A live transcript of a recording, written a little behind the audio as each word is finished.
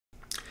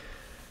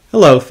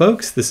Hello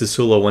folks, this is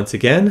Sullla once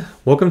again.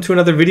 Welcome to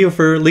another video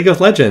for League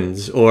of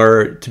Legends,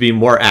 or to be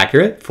more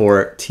accurate,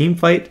 for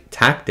Teamfight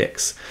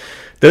Tactics.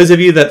 Those of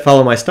you that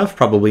follow my stuff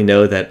probably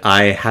know that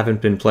I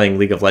haven't been playing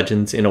League of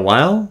Legends in a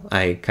while.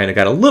 I kind of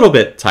got a little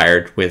bit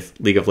tired with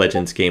League of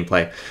Legends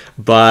gameplay,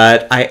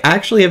 but I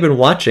actually have been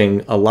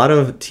watching a lot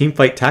of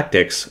Teamfight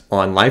Tactics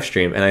on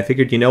livestream, and I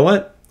figured, you know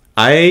what?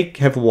 I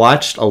have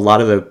watched a lot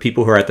of the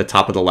people who are at the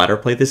top of the ladder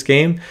play this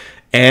game,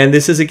 and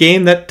this is a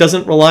game that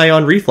doesn't rely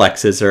on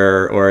reflexes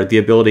or the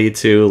ability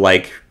to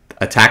like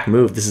attack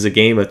move. This is a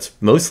game that's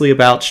mostly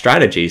about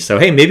strategy. So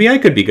hey, maybe I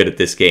could be good at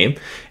this game.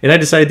 And I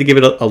decided to give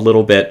it a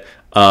little bit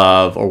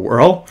of a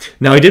whirl.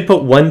 Now I did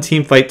put one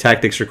Teamfight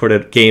Tactics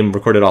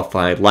recorded off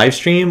my live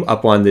stream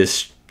up on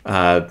this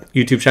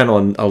YouTube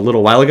channel a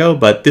little while ago,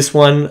 but this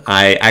one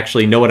I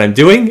actually know what I'm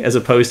doing as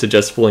opposed to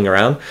just fooling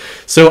around.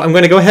 So I'm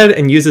going to go ahead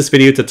and use this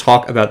video to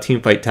talk about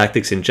Teamfight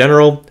Tactics in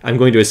general. I'm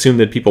going to assume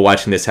that people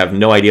watching this have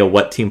no idea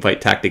what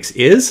Teamfight Tactics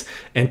is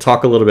and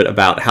talk a little bit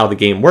about how the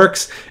game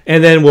works,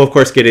 and then we'll of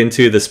course get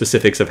into the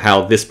specifics of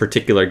how this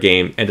particular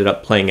game ended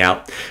up playing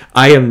out.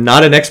 I am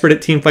not an expert at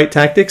Teamfight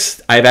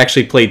Tactics. I've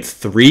actually played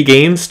 3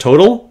 games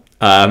total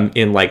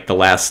in like the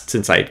last,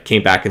 since I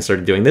came back and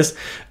started doing this.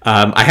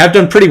 I have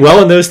done pretty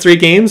well in those 3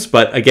 games,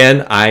 but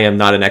again, I am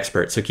not an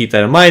expert, so keep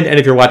that in mind. And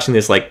if you're watching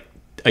this like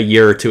a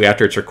year or 2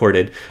 after it's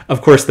recorded,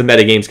 of course the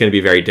metagame is going to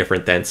be very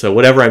different then. So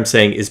whatever I'm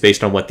saying is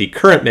based on what the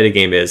current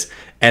metagame is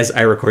as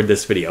I record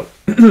this video.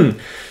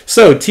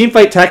 So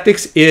Teamfight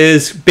Tactics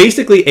is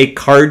basically a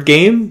card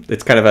game.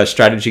 It's kind of a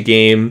strategy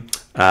game.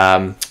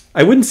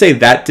 I wouldn't say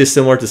that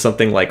dissimilar to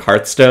something like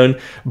Hearthstone,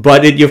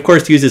 but it of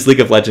course uses League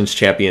of Legends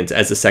champions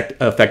as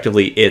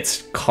effectively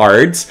its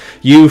cards.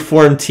 You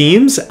form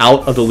teams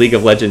out of the League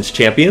of Legends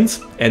champions,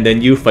 and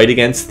then you fight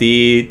against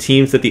the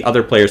teams that the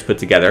other players put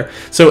together.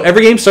 So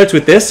every game starts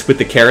with this, with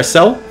the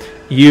carousel.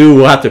 You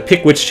will have to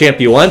pick which champ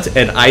you want,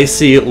 and I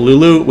see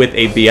Lulu with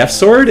a BF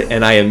sword,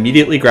 and I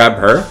immediately grab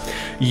her.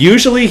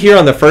 Usually here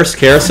on the first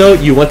carousel,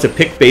 you want to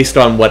pick based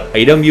on what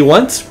item you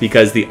want,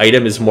 because the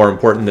item is more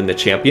important than the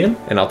champion,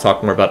 and I'll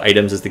talk more about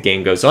items as the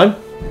game goes on.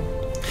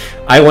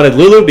 I wanted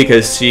Lulu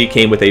because she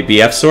came with a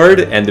BF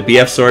sword, and the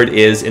BF sword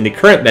is, in the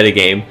current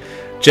metagame,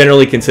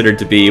 generally considered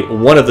to be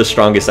one of the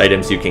strongest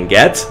items you can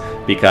get,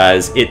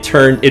 because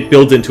it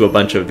builds into a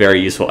bunch of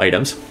very useful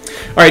items.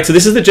 Alright, so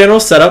this is the general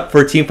setup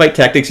for Teamfight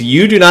Tactics.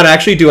 You do not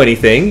actually do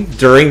anything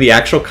during the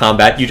actual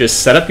combat. You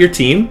just set up your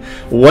team.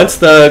 Once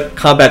the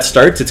combat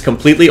starts, it's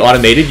completely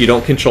automated. You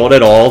don't control it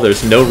at all.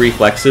 There's no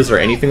reflexes or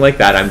anything like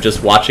that. I'm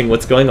just watching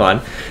what's going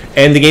on.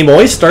 And the game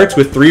always starts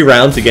with 3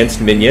 rounds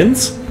against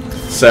minions.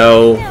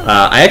 So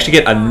I actually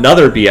get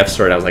another BF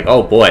sword. I was like,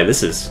 oh boy,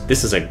 this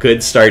is a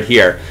good start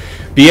here.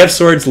 BF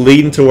swords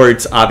lean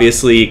towards,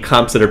 obviously,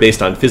 comps that are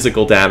based on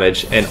physical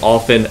damage and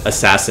often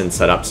assassin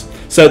setups.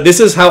 So this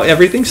is how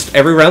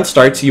every round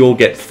starts. You will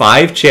get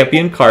 5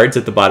 champion cards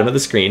at the bottom of the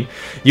screen.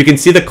 You can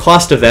see the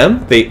cost of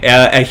them. They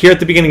here at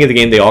the beginning of the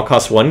game, they all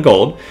cost 1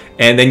 gold.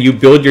 And then you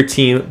build your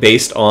team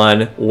based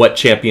on what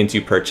champions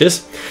you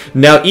purchase.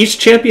 Now, each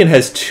champion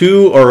has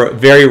 2 or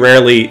very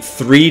rarely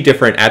 3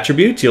 different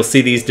attributes. You'll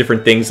see these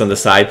different things on the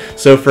side.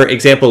 So for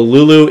example,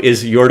 Lulu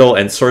is Yordle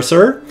and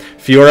Sorcerer.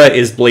 Fiora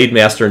is Blade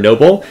Master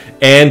Noble,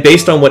 and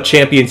based on what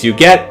champions you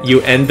get,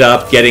 you end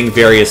up getting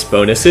various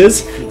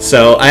bonuses.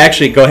 So I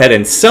actually go ahead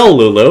and sell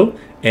Lulu,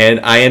 and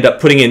I end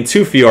up putting in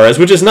 2 Fioras,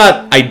 which is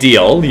not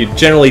ideal. You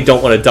generally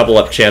don't want to double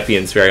up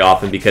champions very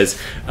often, because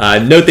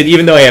note that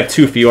even though I have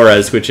 2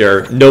 Fioras, which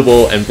are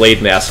Noble and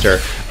Blade Master,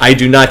 I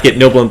do not get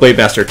Noble and Blade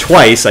Master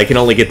twice. I can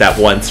only get that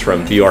once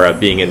from Fiora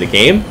being in the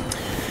game.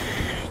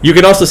 You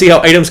can also see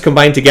how items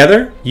combine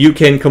together. You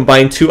can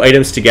combine 2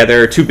 items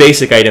together, 2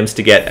 basic items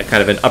to get a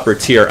kind of an upper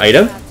tier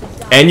item.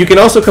 And you can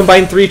also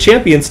combine 3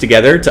 champions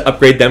together to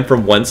upgrade them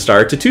from 1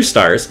 star to 2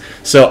 stars.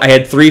 So I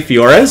had 3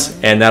 Fioras,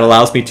 and that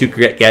allows me to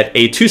get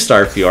a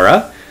 2-star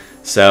Fiora.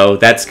 So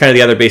that's kind of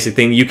the other basic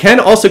thing. You can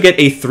also get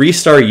a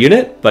 3-star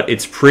unit, but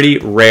it's pretty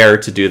rare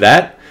to do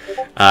that.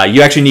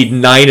 You actually need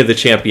 9 of the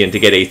champion to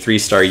get a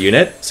 3-star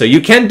unit. So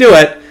you can do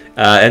it,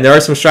 and there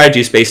are some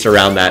strategies based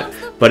around that,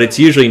 but it's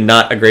usually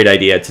not a great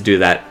idea to do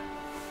that.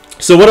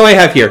 So what do I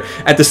have here?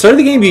 At the start of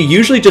the game, you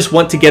usually just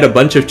want to get a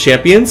bunch of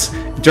champions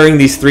during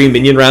these 3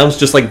 minion rounds,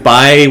 just like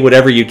buy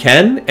whatever you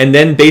can, and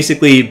then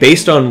basically,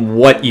 based on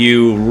what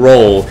you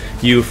roll,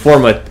 you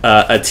form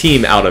a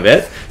team out of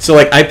it. So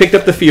like, I picked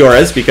up the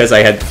Fioras because I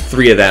had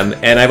 3 of them,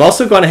 and I've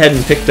also gone ahead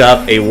and picked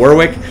up a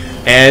Warwick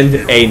and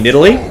a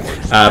Nidalee.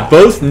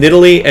 Both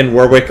Nidalee and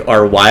Warwick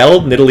are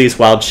wild. Nidalee is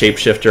wild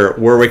shapeshifter,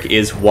 Warwick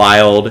is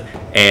wild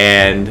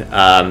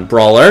and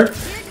brawler.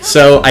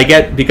 So I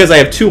get, because I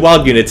have 2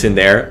 wild units in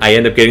there, I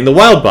end up getting the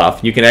wild buff.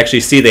 You can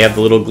actually see they have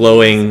the little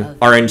glowing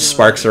orange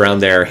sparks around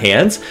their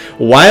hands.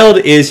 Wild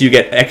is you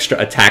get extra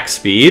attack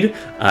speed.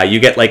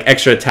 You get like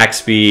extra attack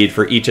speed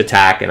for each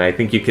attack, and I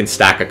think you can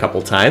stack a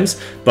couple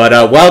times. But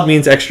wild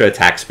means extra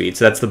attack speed,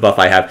 so that's the buff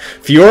I have.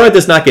 Fiora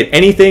does not get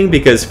anything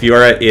because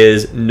Fiora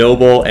is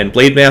Noble and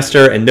Blade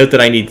Master, and note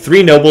that I need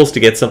 3 Nobles to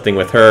get something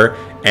with her,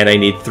 and I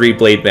need 3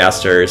 Blade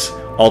Masters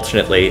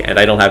alternately, and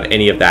I don't have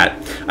any of that.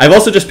 I've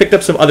also just picked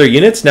up some other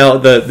units. Now,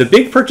 the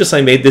big purchase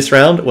I made this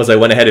round was I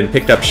went ahead and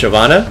picked up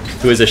Shyvana,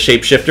 who is a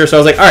shapeshifter. So I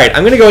was like, all right,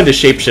 I'm going to go into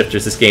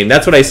shapeshifters this game.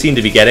 That's what I seem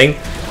to be getting.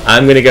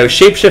 I'm going to go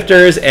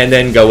shapeshifters and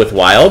then go with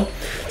wild.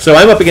 So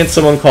I'm up against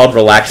someone called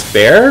Relaxed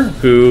Bear,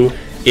 who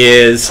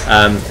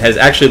has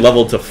actually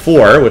leveled to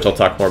 4, which I'll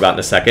talk more about in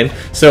a second.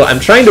 So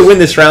I'm trying to win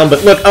this round,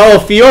 but look,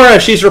 oh, Fiora,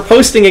 she's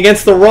riposting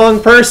against the wrong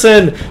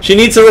person. She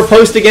needs to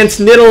riposte against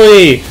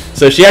Nidalee.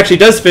 So she actually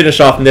does finish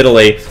off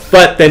Nidalee,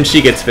 but then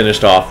she gets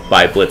finished off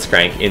by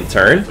Blitzcrank in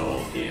turn.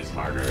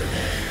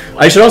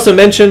 I should also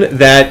mention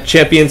that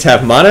champions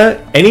have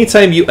mana.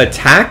 Anytime you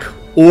attack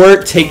or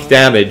take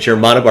damage, your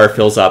mana bar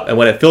fills up, and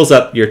when it fills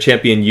up, your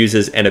champion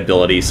uses an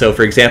ability. So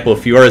for example,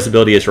 Fiora's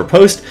ability is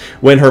Riposte.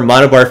 When her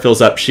mana bar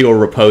fills up, she will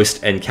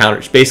riposte and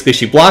counter. Basically,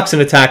 she blocks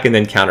an attack and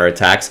then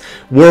counterattacks.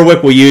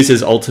 Warwick will use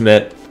his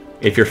ultimate,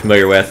 if you're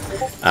familiar with.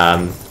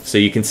 So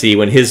you can see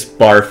when his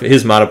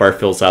mana bar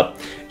fills up,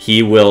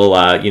 he will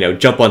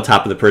jump on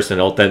top of the person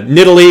and ult them.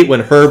 Nidalee,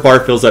 when her bar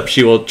fills up,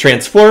 she will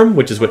transform,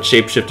 which is what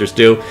shapeshifters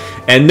do.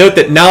 And note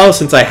that now,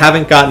 since I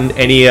haven't gotten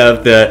any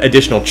of the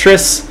additional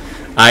Triss,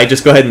 I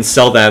just go ahead and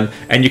sell them,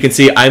 and you can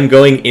see I'm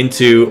going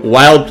into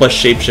Wild plus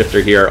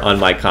Shapeshifter here on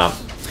my comp.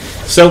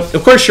 So,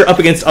 of course, you're up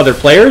against other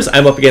players.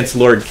 I'm up against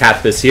Lord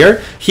Catbus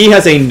here. He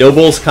has a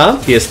Nobles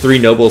comp. He has 3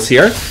 Nobles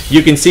here.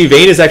 You can see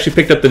Vayne has actually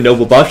picked up the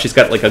Noble buff. She's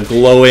got like a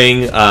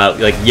glowing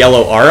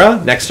yellow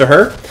aura next to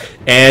her,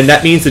 and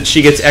that means that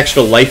she gets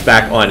extra life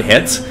back on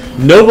hits.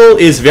 Noble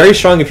is very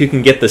strong if you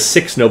can get the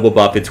 6 Noble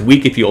buff. It's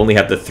weak if you only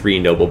have the 3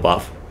 Noble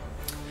buff.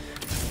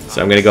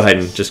 So I'm going to go ahead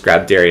and just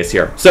grab Darius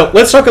here. So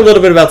let's talk a little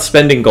bit about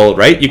spending gold,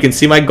 right? You can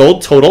see my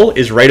gold total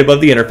is right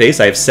above the interface.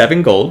 I have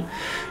 7 gold.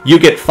 You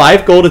get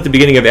 5 gold at the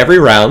beginning of every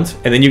round,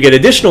 and then you get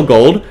additional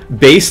gold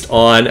based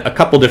on a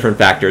couple different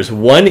factors.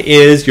 One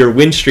is your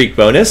win streak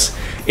bonus.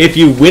 If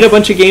you win a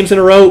bunch of games in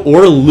a row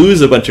or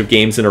lose a bunch of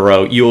games in a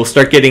row, you will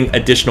start getting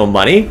additional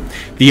money.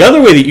 The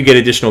other way that you get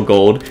additional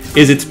gold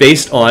is it's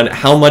based on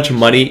how much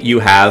money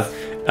you have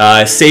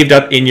saved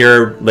up in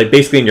your,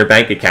 basically in your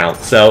bank account.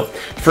 So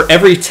for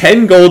every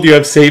 10 gold you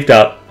have saved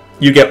up,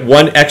 you get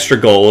 1 extra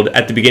gold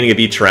at the beginning of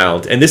each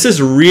round. And this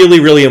is really,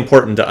 really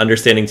important to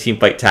understanding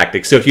Teamfight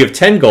Tactics. So if you have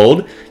 10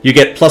 gold, you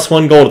get plus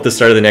 1 gold at the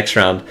start of the next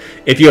round.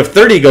 If you have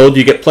 30 gold,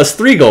 you get plus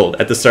 3 gold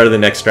at the start of the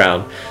next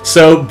round.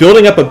 So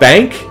building up a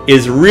bank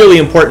is really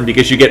important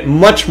because you get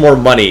much more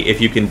money if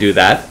you can do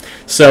that.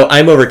 So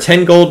I'm over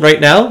 10 gold right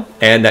now,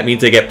 and that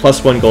means I get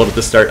plus 1 gold at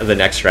the start of the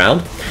next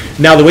round.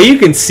 Now, the way you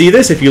can see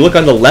this, if you look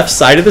on the left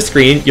side of the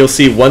screen, you'll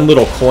see 1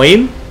 little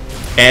coin,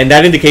 and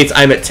that indicates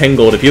I'm at 10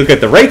 gold. If you look at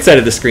the right side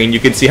of the screen, you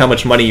can see how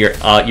much money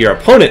your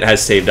opponent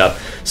has saved up.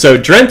 So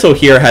Drentel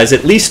here has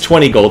at least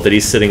 20 gold that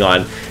he's sitting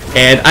on,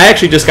 and I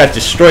actually just got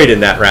destroyed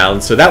in that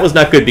round, so that was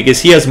not good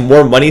because he has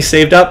more money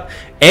saved up,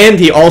 and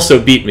he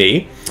also beat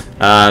me.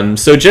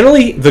 So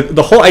generally,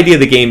 the whole idea of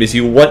the game is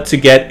you want to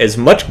get as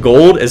much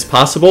gold as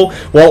possible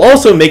while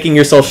also making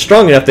yourself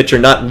strong enough that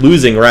you're not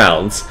losing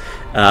rounds.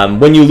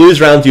 When you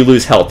lose rounds, you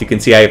lose health. You can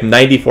see I have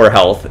 94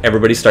 health.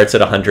 Everybody starts at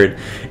 100.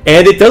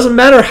 And it doesn't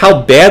matter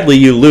how badly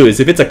you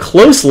lose. If it's a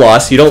close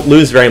loss, you don't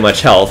lose very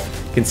much health.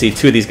 You can see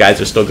 2 of these guys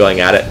are still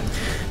going at it.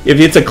 If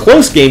it's a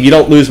close game, you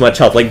don't lose much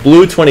health. Like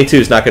Blue 22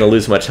 is not going to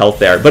lose much health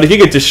there. But if you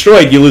get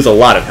destroyed, you lose a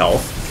lot of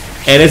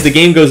health. And as the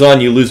game goes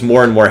on, you lose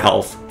more and more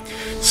health.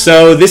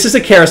 So this is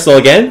a carousel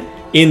again.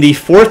 In the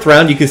 4th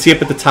round, you can see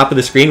up at the top of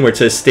the screen where it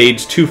says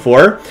stage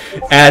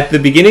 2-4. At the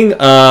beginning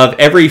of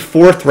every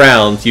 4th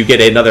round, you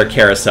get another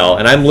carousel.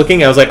 And I'm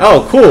looking, I was like,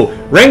 oh, cool,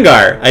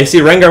 Rengar. I see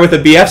Rengar with a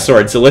BF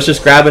sword, so let's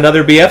just grab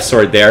another BF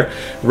sword there.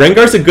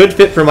 Rengar's a good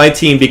fit for my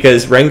team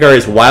because Rengar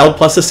is Wild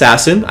plus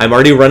Assassin. I'm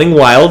already running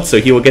Wild,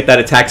 so he will get that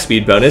attack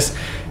speed bonus.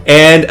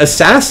 And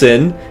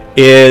Assassin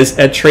is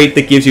a trait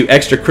that gives you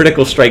extra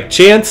critical strike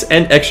chance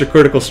and extra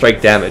critical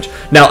strike damage.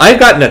 Now,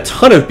 I've gotten a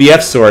ton of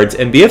BF swords,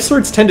 and BF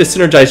swords tend to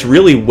synergize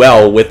really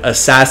well with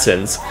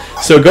assassins.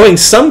 So going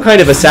some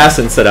kind of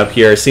assassin setup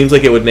here seems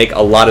like it would make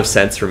a lot of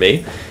sense for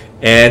me.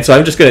 And so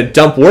I'm just going to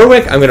dump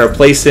Warwick. I'm going to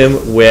replace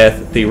him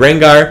with the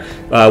Rengar.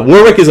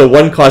 Warwick is a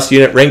 1-cost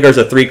unit. Rengar's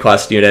a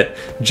 3-cost unit.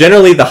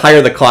 Generally, the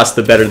higher the cost,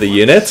 the better the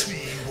unit.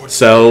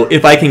 So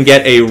if I can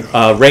get a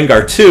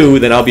Rengar 2,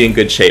 then I'll be in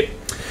good shape.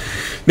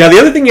 Now, the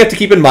other thing you have to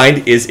keep in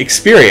mind is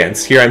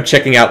experience. Here I'm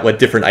checking out what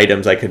different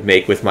items I could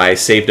make with my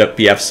saved up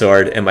BF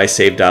sword and my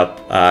saved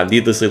up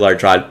needlessly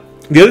large rod.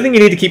 The other thing you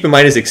need to keep in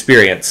mind is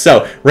experience.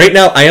 So right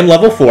now I am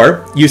level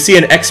 4. You see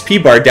an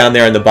XP bar down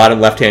there in the bottom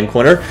left hand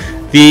corner.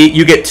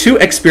 You get 2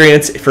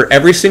 experience for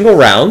every single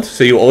round.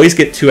 So you always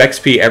get 2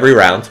 XP every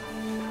round.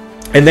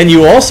 And then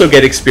you also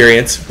get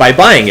experience by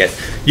buying it.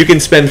 You can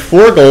spend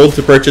 4 gold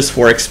to purchase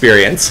 4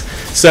 experience.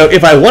 So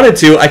if I wanted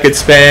to, I could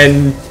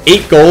spend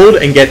 8 gold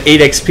and get 8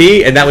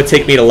 XP, and that would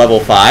take me to level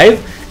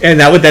 5. And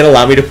that would then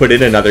allow me to put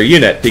in another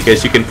unit,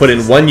 because you can put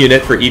in 1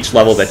 unit for each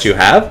level that you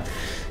have.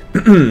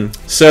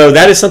 So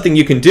that is something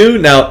you can do.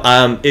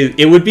 Now,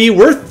 it would be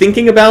worth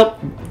thinking about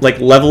like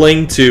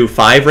leveling to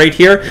 5 right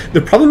here.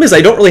 The problem is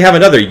I don't really have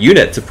another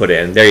unit to put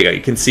in. There you go.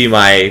 You can see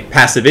my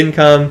passive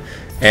income.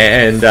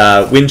 and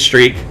win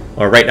streak,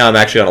 or right now I'm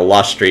actually on a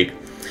loss streak.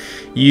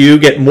 You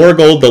get more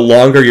gold the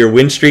longer your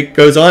win streak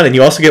goes on, and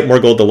you also get more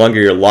gold the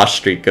longer your loss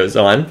streak goes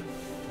on.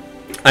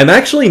 I'm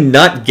actually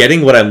not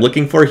getting what I'm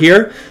looking for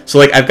here. So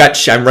like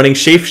I'm running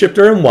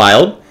Shapeshifter and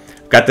Wild.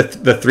 Got the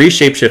 3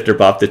 Shapeshifter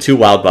buff, the 2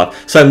 Wild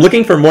buff. So I'm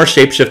looking for more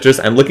Shapeshifters,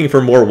 I'm looking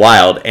for more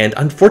Wild, and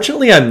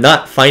unfortunately I'm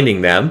not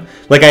finding them.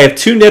 Like I have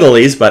 2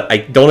 Nidalees, but I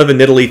don't have a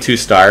Nidalee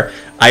 2-star.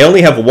 I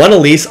only have 1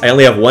 Elise, I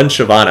only have 1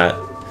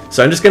 Shyvana.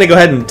 So I'm just going to go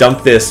ahead and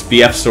dump this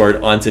BF sword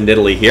onto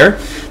Nidalee here.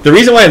 The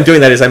reason why I'm doing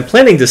that is I'm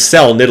planning to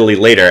sell Nidalee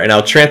later, and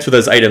I'll transfer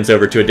those items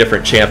over to a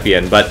different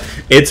champion. But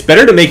it's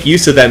better to make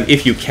use of them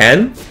if you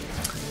can,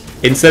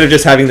 instead of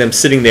just having them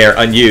sitting there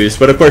unused.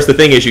 But of course the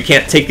thing is you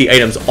can't take the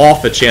items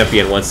off a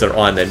champion once they're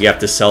on them. You have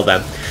to sell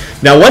them.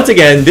 Now once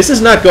again, this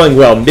is not going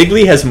well.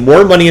 Migley has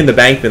more money in the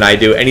bank than I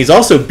do, and he's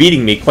also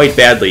beating me quite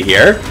badly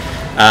here.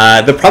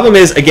 The problem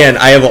is, again,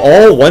 I have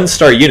all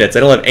 1-star units. I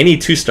don't have any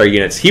 2-star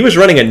units. He was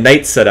running a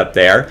Knight setup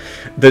there.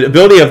 The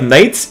ability of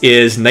Knights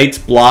is Knights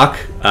block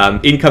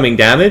incoming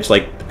damage.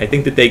 Like, I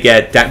think that they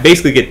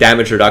basically get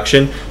damage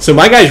reduction. So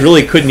my guys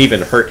really couldn't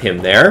even hurt him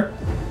there.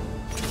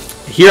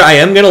 Here I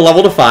am going to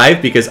level to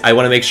 5 because I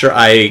want to make sure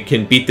I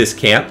can beat this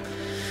camp.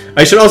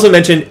 I should also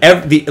mention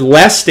the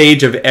last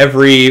stage of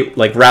every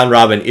round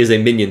robin is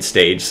a minion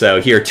stage. So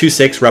here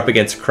 2-6 we're up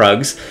against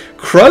Krugs.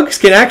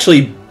 Krugs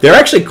they're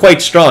actually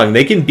quite strong.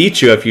 They can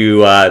beat you if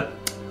you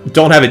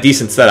don't have a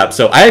decent setup.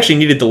 So I actually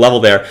needed to level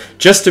there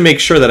just to make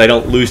sure that I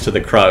don't lose to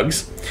the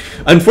Krugs.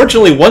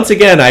 Unfortunately, once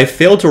again, I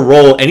failed to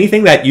roll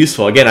anything that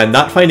useful. Again, I'm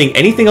not finding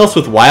anything else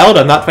with Wild.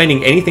 I'm not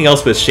finding anything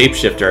else with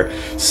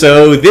Shapeshifter.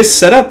 So this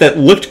setup that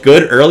looked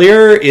good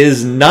earlier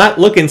is not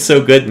looking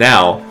so good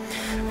now.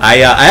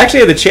 I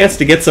actually had the chance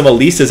to get some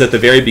Elises at the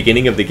very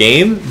beginning of the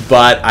game,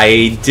 but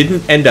I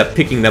didn't end up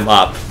picking them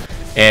up.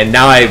 And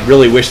now I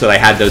really wish that I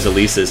had those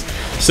Elises.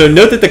 So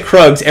note that the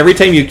Krugs, every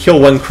time you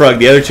kill 1 Krug,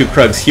 the other 2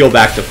 Krugs heal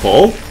back to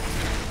full.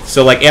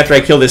 So like after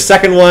I kill this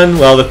second one,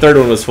 well, the third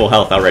one was full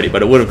health already,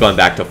 but it would have gone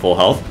back to full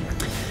health.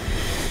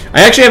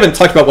 I actually haven't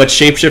talked about what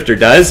Shapeshifter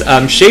does.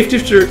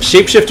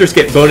 Shapeshifters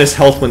get bonus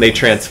health when they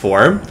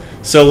transform.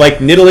 So like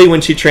Nidalee when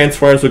she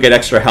transforms will get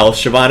extra health.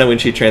 Shyvana when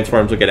she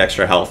transforms will get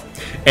extra health.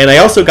 And I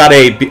also got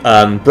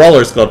a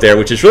Brawler's Glove there,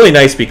 which is really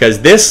nice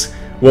because this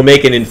will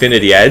make an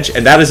Infinity Edge,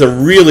 and that is a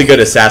really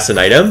good assassin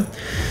item.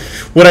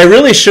 What I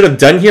really should have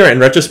done here in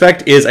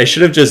retrospect is I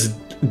should have just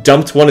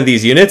dumped one of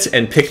these units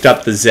and picked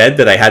up the Zed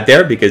that I had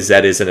there because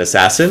Zed is an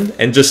assassin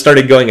and just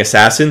started going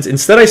assassins.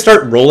 Instead I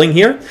start rolling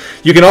here.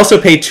 You can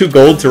also pay 2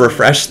 gold to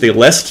refresh the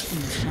list.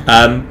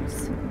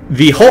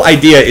 The whole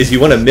idea is you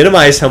want to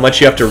minimize how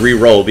much you have to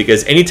re-roll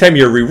because anytime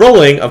you're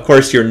re-rolling, of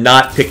course, you're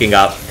not picking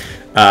up,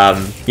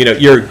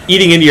 you're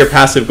eating into your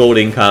passive gold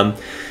income.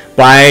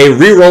 By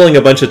re-rolling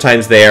a bunch of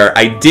times there,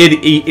 I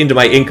did eat into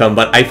my income,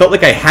 but I felt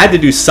like I had to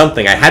do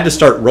something. I had to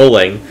start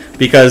rolling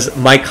because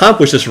my comp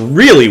was just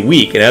really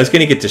weak and I was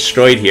going to get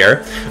destroyed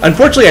here.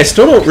 Unfortunately, I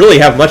still don't really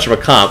have much of a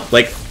comp.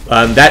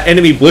 That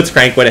enemy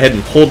Blitzcrank went ahead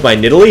and pulled my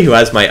Nidalee, who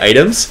has my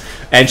items,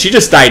 and she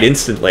just died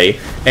instantly.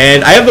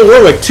 And I have the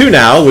Warwick 2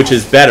 now, which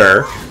is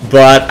better,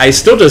 but I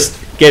still just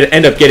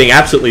end up getting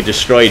absolutely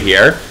destroyed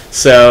here.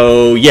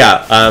 So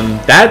yeah,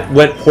 that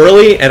went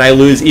poorly and I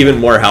lose even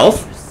more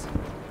health.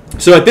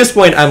 So at this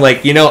point, I'm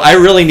like, I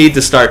really need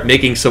to start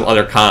making some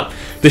other comp.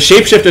 The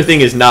Shapeshifter thing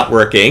is not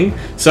working,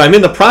 so I'm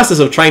in the process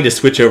of trying to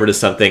switch over to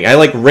something. I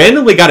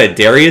randomly got a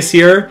Darius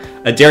here,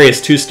 a Darius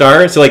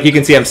 2-star. So you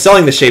can see I'm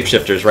selling the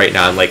Shapeshifters right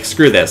now. I'm like,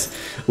 screw this.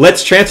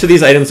 Let's transfer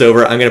these items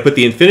over. I'm going to put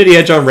the Infinity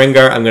Edge on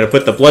Rengar. I'm going to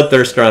put the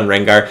Bloodthirster on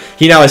Rengar.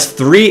 He now has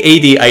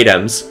 3 AD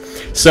items.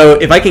 So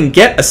if I can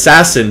get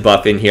Assassin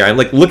buff in here, I'm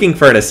looking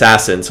for an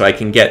Assassin so I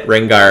can get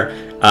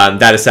Rengar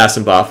that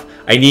Assassin buff.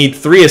 I need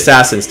 3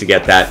 Assassins to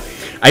get that.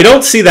 I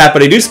don't see that,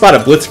 but I do spot a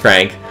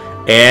Blitzcrank.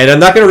 And I'm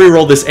not going to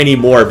reroll this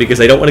anymore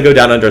because I don't want to go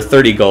down under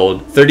 30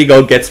 gold. 30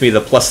 gold gets me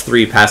the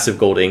 +3 passive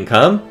gold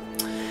income.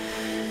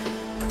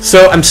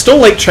 So I'm still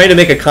trying to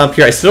make a comp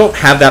here. I still don't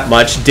have that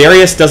much.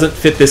 Darius doesn't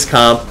fit this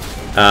comp.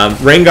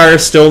 Rengar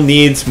still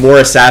needs more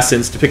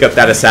assassins to pick up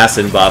that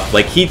assassin buff.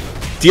 He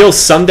deals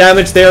some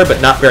damage there,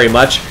 but not very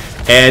much.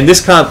 And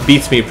this comp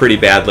beats me pretty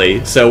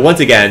badly. So once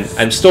again,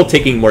 I'm still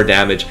taking more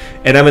damage.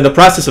 And I'm in the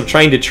process of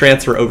trying to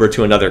transfer over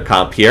to another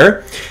comp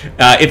here.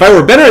 If I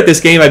were better at this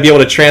game, I'd be able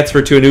to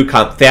transfer to a new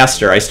comp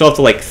faster. I still have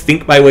to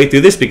think my way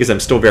through this because I'm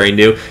still very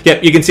new.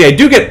 Yep, you can see I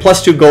do get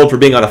 +2 gold for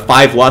being on a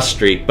 5-loss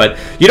streak. But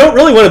you don't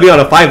really want to be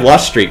on a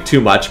 5-loss streak too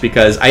much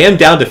because I am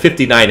down to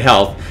 59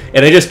 health.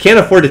 And I just can't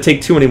afford to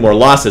take too many more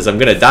losses. I'm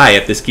going to die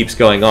if this keeps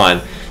going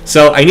on.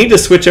 So I need to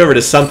switch over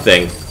to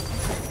something.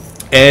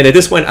 And at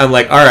this point, I'm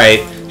like, all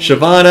right.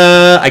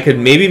 Shyvana, I could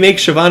maybe make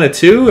Shyvana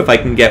 2 if I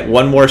can get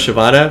 1 more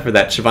Shyvana for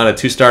that Shyvana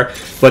 2-star.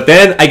 But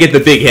then I get the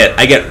big hit.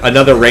 I get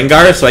another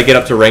Rengar, so I get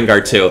up to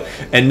Rengar 2.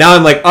 And now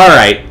I'm like,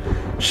 alright,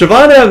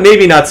 Shyvana,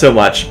 maybe not so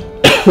much.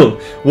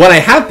 What I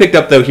have picked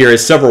up, though, here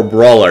is several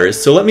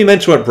Brawlers. So let me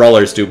mention what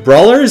Brawlers do.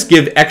 Brawlers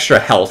give extra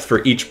health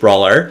for each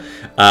Brawler.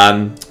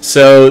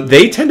 So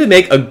they tend to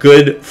make a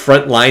good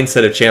frontline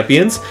set of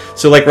champions.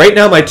 So like right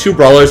now, my 2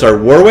 brawlers are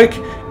Warwick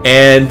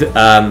and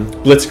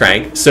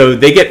Blitzcrank. So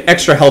they get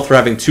extra health for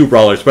having 2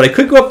 brawlers. But I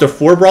could go up to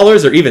 4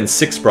 brawlers or even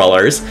 6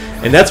 brawlers.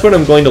 And that's what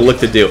I'm going to look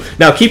to do.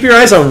 Now keep your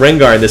eyes on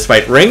Rengar in this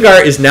fight.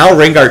 Rengar is now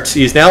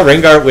he's now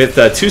Rengar with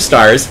 2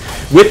 stars.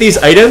 With these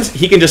items,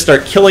 he can just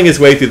start killing his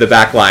way through the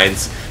back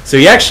lines. So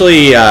he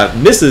actually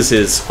misses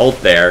his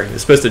ult there.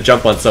 He's supposed to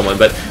jump on someone.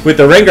 But with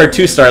the Rengar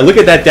 2-star, look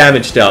at that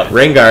damage dealt.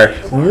 Rengar,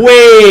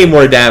 way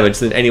more damage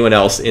than anyone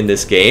else in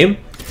this game.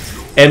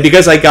 And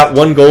because I got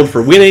 1 gold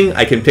for winning,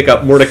 I can pick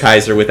up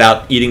Mordekaiser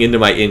without eating into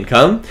my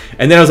income.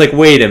 And then I was like,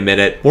 wait a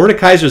minute.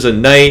 Mordekaiser's a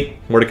knight.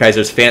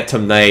 Mordekaiser's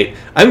Phantom Knight.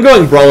 I'm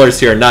going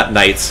brawlers here, not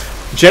knights.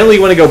 Generally,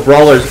 you want to go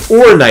brawlers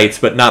or knights,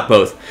 but not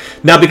both.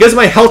 Now, because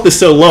my health is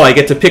so low, I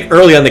get to pick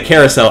early on the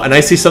carousel, and I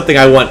see something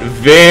I want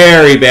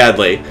very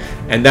badly.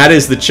 And that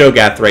is the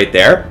Cho'Gath right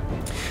there.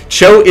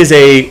 Cho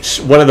is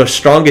one of the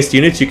strongest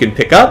units you can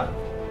pick up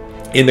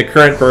in the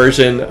current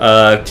version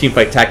of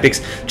Teamfight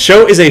Tactics.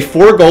 Cho is a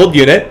 4 gold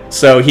unit,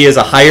 so he is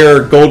a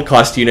higher gold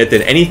cost unit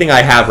than anything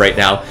I have right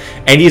now.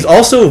 And he's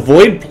also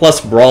Void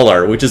plus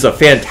Brawler, which is a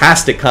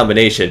fantastic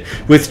combination.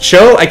 With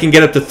Cho, I can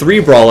get up to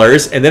 3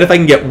 Brawlers, and then if I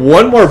can get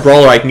 1 more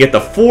Brawler, I can get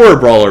the 4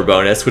 Brawler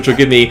bonus, which will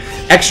give me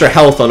extra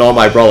health on all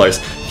my Brawlers.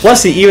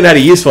 Plus, he even had a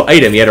useful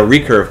item. He had a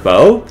Recurve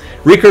Bow.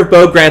 Recurve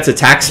Bow grants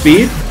attack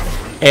speed.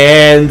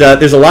 And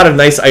there's a lot of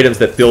nice items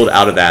that build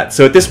out of that.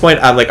 So at this point,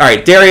 I'm like, all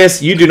right,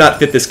 Darius, you do not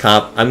fit this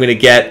comp. I'm going to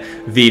get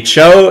the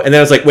Cho. And then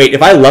I was like, wait,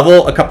 if I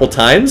level a couple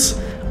times,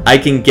 I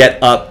can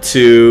get up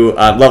to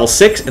level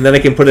 6, and then I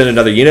can put in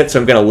another unit. So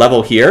I'm going to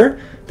level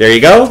here. There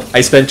you go. I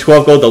spend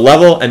 12 gold to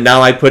level, and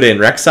now I put in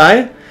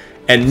Rek'Sai.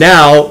 And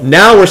now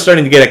we're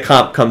starting to get a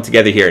comp come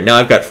together here. Now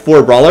I've got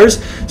 4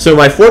 brawlers. So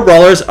my 4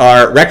 brawlers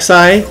are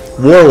Rek'Sai,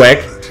 Warwick,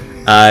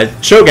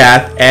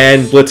 Cho'Gath,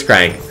 and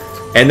Blitzcrank.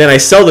 And then I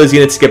sell those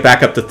units to get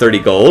back up to 30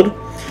 gold.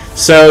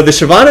 So the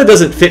Shyvana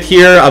doesn't fit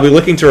here. I'll be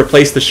looking to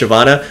replace the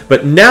Shyvana.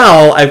 But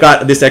now I've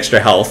got this extra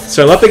health.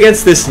 So I'm up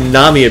against this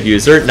Nami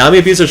Abuser. Nami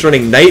Abuser is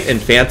running Knight and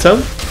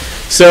Phantom.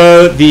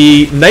 So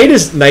the Knight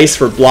is nice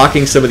for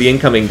blocking some of the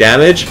incoming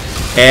damage.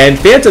 And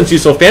Phantom's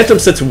useful. Phantom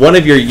sets one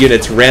of your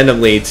units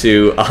randomly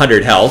to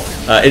 100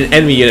 health. An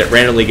enemy unit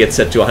randomly gets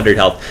set to 100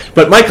 health.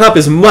 But my comp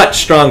is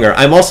much stronger.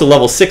 I'm also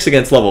level 6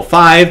 against level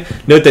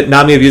 5. Note that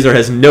Nami Abuser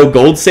has no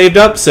gold saved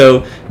up.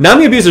 So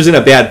Nami Abuser's in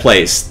a bad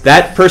place.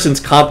 That person's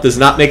comp does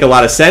not make a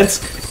lot of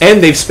sense.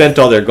 And they've spent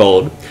all their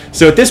gold.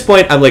 So at this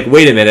point, I'm like,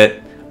 wait a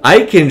minute.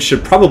 I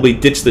should probably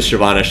ditch the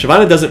Shyvana.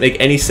 Shyvana doesn't make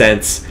any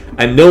sense.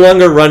 I'm no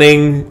longer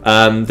running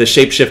the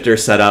Shapeshifter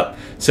setup.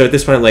 So at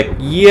this point, I'm like,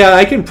 yeah,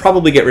 I can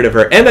probably get rid of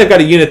her. And I've got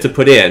a unit to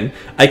put in.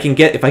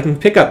 If I can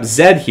pick up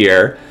Zed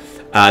here,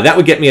 that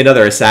would get me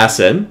another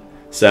assassin.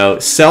 So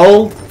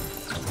sell,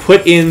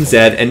 put in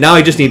Zed, and now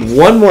I just need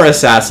 1 more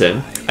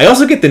assassin. I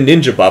also get the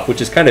ninja buff,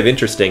 which is kind of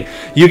interesting.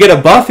 You get a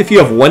buff if you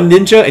have 1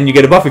 ninja, and you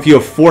get a buff if you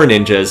have 4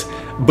 ninjas.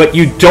 But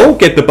you don't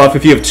get the buff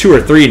if you have 2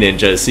 or 3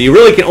 ninjas. So you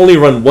really can only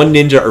run 1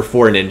 ninja or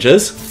 4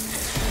 ninjas.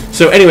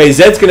 So anyway,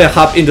 Zed's going to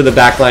hop into the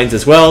back lines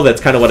as well. That's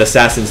kind of what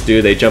assassins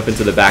do. They jump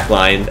into the back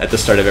line at the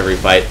start of every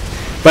fight.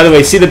 By the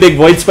way, see the big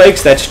void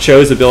spikes? That's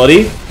Cho's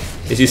ability.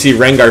 As you see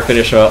Rengar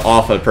finish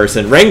off a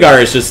person.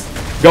 Rengar is just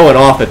going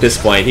off at this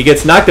point. He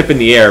gets knocked up in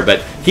the air,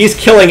 but he's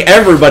killing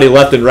everybody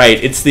left and right.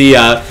 It's the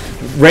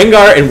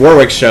Rengar and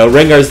Warwick show.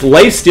 Rengar's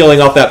life-stealing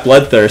off that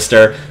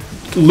Bloodthirster.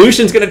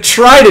 Lucian's going to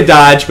try to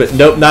dodge, but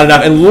nope, not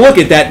enough. And look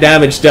at that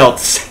damage dealt.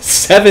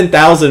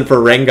 7,000 for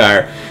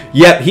Rengar.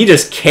 Yep, he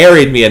just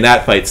carried me in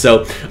that fight.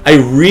 So I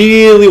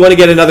really want to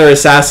get another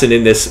assassin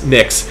in this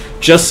mix,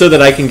 just so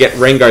that I can get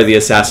Rengar the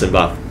assassin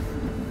buff.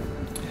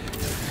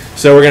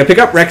 So we're going to pick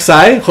up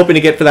Rek'Sai, hoping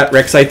to get for that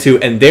Rek'Sai too.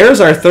 And there's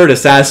our 3rd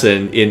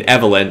assassin in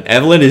Evelynn.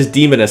 Evelynn is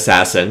Demon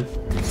Assassin.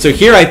 So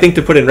here I think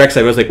to put in Rek'Sai,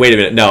 I was like, wait a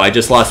minute, no, I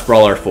just lost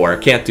Brawler 4.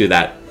 Can't do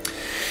that.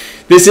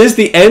 This is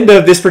the end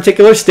of this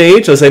particular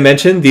stage. As I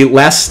mentioned, the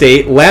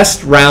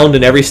last round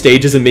in every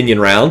stage is a minion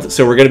round.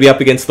 So we're going to be up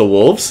against the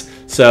Wolves.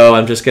 So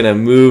I'm just going to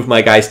move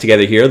my guys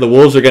together here. The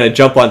Wolves are going to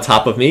jump on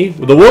top of me.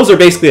 The Wolves are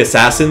basically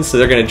assassins, so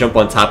they're going to jump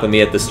on top of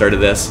me at the start of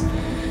this.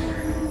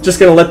 Just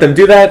going to let them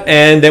do that,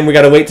 and then we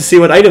got to wait to see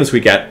what items we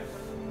get.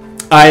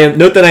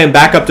 Note that I am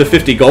back up to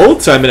 50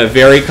 gold, so I'm in a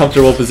very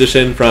comfortable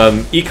position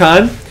from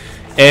Econ.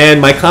 And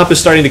my comp is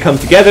starting to come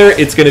together.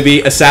 It's going to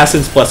be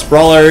assassins plus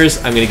brawlers.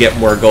 I'm going to get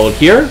more gold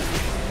here.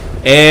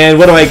 And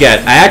what do I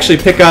get? I actually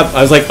pick up,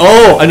 I was like,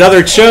 oh,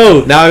 another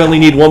Cho. Now I only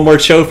need 1 more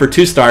Cho for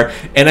 2-star.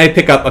 And I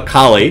pick up a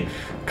Kali.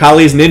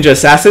 Kali's Ninja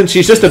Assassin.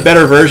 She's just a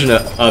better version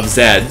of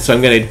Zed. So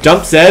I'm going to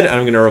dump Zed, and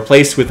I'm going to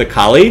replace with a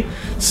Kali.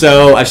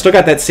 So I've still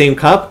got that same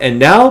comp. And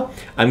now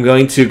I'm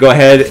going to go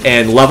ahead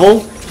and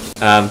level.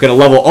 I'm going to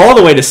level all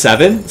the way to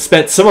 7.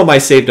 Spent some of my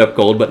saved up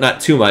gold, but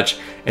not too much.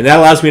 And that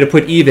allows me to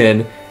put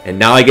even. And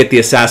now I get the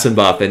assassin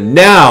buff. And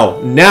now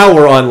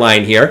we're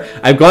online here.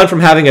 I've gone from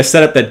having a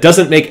setup that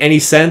doesn't make any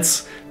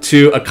sense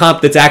to a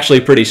comp that's actually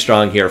pretty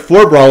strong here.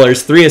 4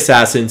 brawlers, 3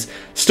 assassins.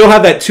 Still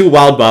have that 2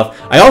 wild buff.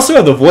 I also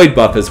have the void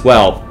buff as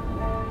well.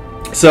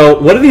 So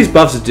what do these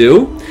buffs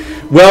do?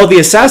 Well, the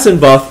assassin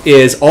buff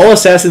is all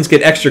assassins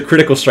get extra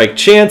critical strike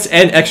chance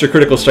and extra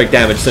critical strike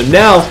damage. So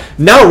now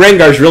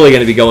Rengar's really going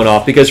to be going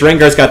off because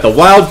Rengar's got the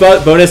wild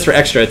bonus for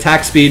extra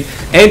attack speed,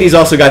 and he's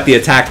also got the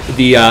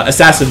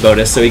assassin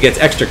bonus, so he gets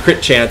extra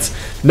crit chance.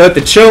 Note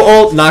the Cho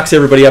ult knocks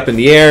everybody up in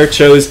the air.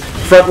 Cho's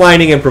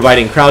frontlining and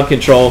providing crowd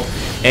control,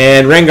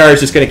 and Rengar is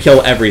just going to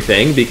kill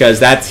everything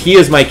because he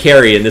is my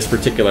carry in this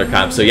particular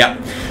comp. So yeah,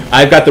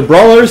 I've got the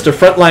brawlers to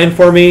frontline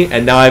for me,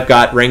 and now I've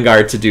got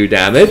Rengar to do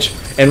damage.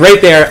 And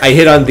right there, I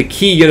hit on the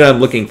key unit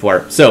I'm looking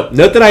for. So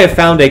note that I have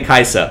found a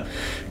Kai'Sa.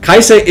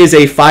 Kai'Sa is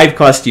a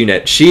 5-cost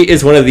unit. She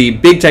is one of the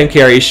big-time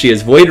carries. She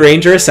is Void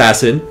Ranger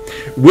Assassin.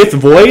 With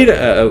Void,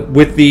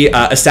 with the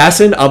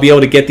Assassin, I'll be able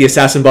to get the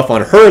Assassin buff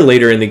on her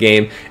later in the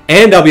game,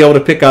 and I'll be able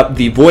to pick up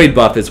the Void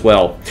buff as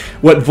well.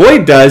 What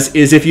Void does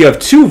is if you have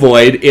 2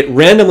 Void, it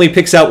randomly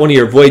picks out one of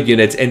your Void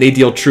units, and they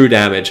deal true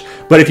damage.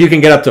 But if you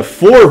can get up to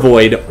 4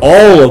 Void,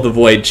 all of the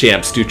Void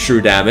champs do true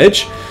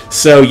damage.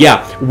 So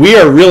yeah, we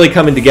are really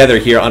coming together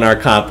here on our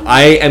comp.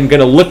 I am going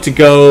to look to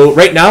go,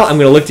 right now, I'm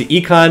going to look to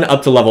Econ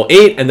up to level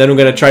 8, and then I'm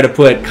going to try to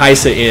put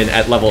Kai'Sa in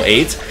at level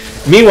 8.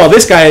 Meanwhile,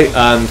 this guy,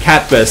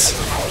 Catbus,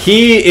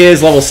 he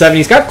is level 7.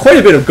 He's got quite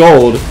a bit of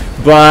gold,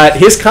 but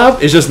his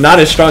comp is just not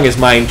as strong as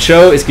mine.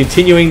 Cho is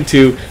continuing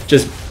to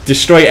just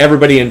destroy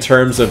everybody in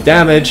terms of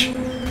damage,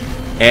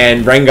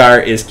 and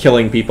Rengar is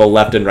killing people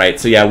left and right.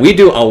 So yeah, we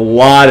do a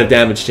lot of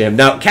damage to him.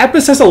 Now,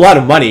 Catbus has a lot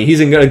of money. He's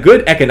in a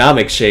good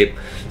economic shape.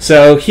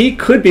 So he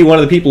could be one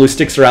of the people who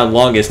sticks around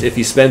longest if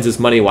he spends his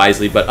money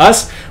wisely. But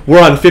us,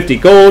 we're on 50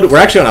 gold. We're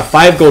actually on a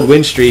 5 gold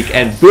win streak.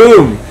 And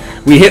boom,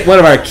 we hit one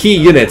of our key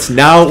units.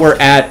 Now we're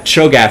at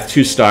Cho'Gath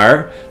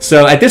 2-star.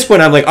 So at this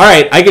point, I'm like, all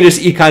right, I can just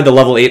econ to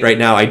level 8 right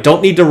now. I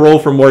don't need to roll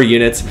for more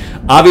units.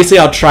 Obviously,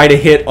 I'll try to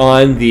hit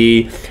on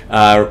the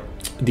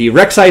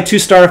Rek'Sai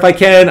 2-star if I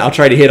can. I'll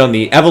try to hit on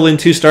the Evelyn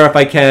 2-star if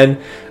I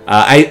can.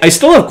 I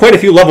still have quite a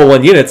few level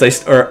 1 units. I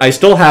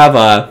still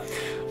have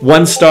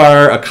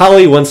 1-star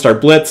Akali, 1-star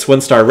Blitz,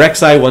 1-star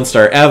Rek'Sai,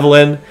 1-star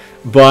Evelyn.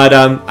 But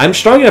I'm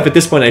strong enough at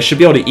this point, I should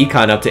be able to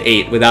econ up to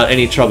 8 without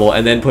any trouble,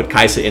 and then put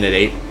Kai'Sa in at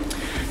 8.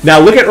 Now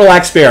look at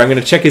Relaxed Bear. I'm going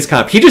to check his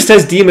comp. He just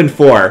has Demon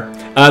 4.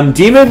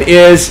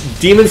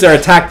 Demons are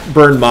attack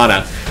burn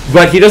mana,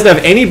 but he doesn't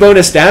have any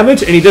bonus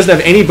damage, and he doesn't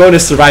have any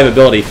bonus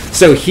survivability.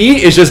 So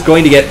he is just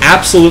going to get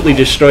absolutely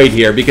destroyed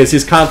here because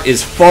his comp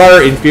is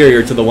far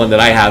inferior to the one that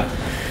I have.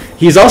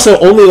 He's also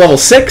only level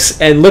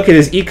 6, and look at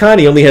his econ.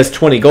 He only has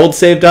 20 gold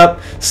saved up,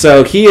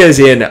 so he is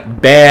in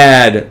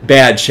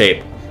bad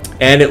shape.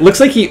 And it looks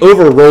like he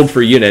overrolled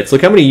for units.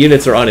 Look how many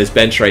units are on his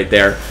bench right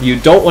there. You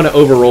don't want to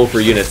overroll for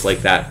units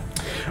like that.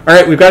 All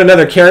right, we've got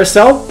another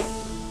carousel.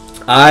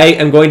 I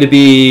am going to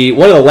be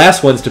one of the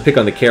last ones to pick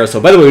on the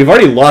carousel. By the way, we've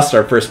already lost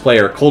our first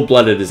player.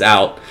 Cold-Blooded is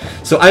out.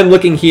 So I'm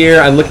looking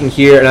here,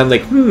 and I'm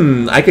like,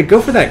 I could go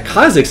for that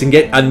Kha'Zix and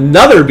get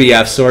another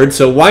BF sword,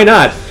 so why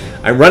not?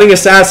 I'm running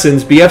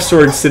Assassins. BF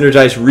swords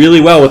synergize really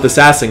well with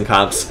Assassin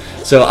comps.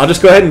 So I'll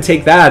just go ahead and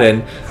take that.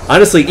 And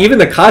honestly, even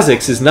the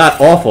Kha'Zix is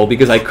not awful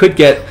because I could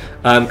get...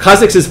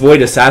 Kha'Zix is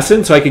Void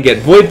Assassin, so I could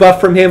get Void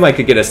buff from him. I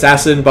could get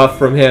Assassin buff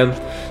from him.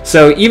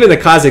 So even the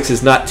Kha'Zix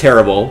is not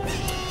terrible.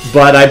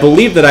 But I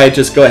believe that I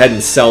just go ahead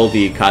and sell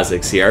the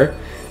Kha'Zix here.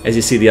 As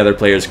you see the other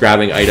players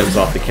grabbing items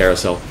off the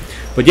carousel.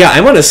 But yeah,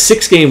 I'm on a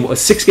six game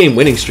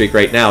winning streak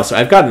right now. So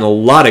I've gotten a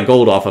lot of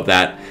gold off of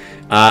that.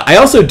 I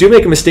also do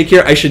make a mistake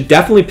here. I should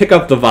definitely pick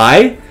up the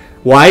Vi.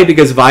 Why?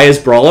 Because Vi is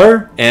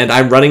Brawler, and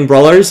I'm running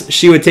Brawlers.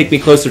 She would take me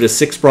closer to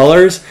 6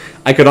 Brawlers.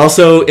 I could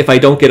also, if I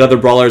don't get other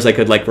Brawlers, I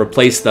could like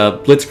replace the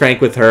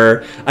Blitzcrank with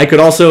her. I could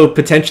also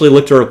potentially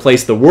look to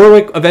replace the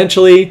Warwick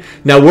eventually.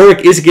 Now,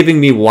 Warwick is giving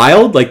me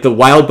Wild. Like, the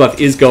Wild buff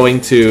is going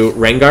to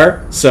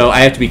Rengar, so I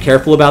have to be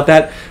careful about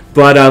that.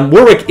 But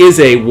Warwick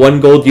is a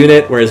 1 gold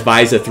unit, whereas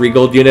Vi's a 3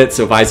 gold unit,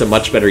 so Vi's a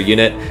much better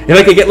unit. If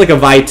I could get like a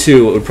Vi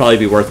 2, it would probably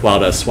be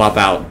worthwhile to swap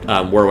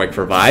out Warwick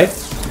for Vi.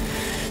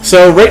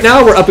 So right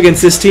now we're up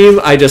against this team.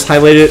 I just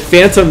highlighted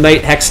Phantom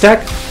Knight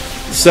Hextech.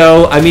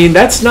 So, I mean,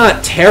 that's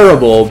not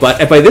terrible,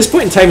 but by this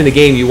point in time in the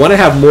game, you want to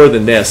have more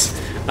than this.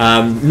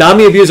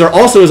 Nami Abuser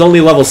also is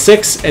only level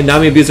 6, and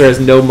Nami Abuser has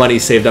no money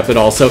saved up at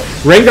all. So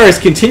Rengar is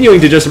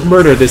continuing to just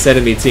murder this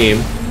enemy team.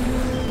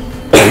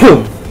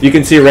 You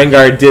can see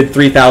Rengar did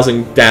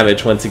 3,000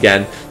 damage once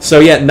again. So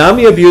yeah,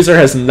 Nami Abuser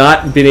has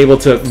not been able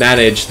to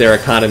manage their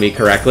economy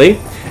correctly.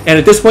 And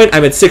at this point,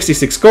 I'm at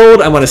 66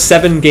 gold. I'm on a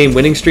 7-game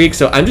winning streak,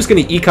 so I'm just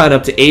going to econ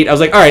up to 8. I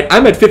was like, all right,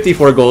 I'm at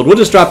 54 gold. We'll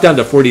just drop down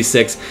to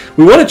 46.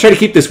 We want to try to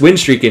keep this win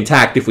streak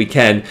intact if we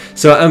can.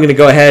 So I'm going to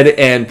go ahead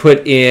and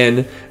put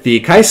in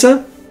the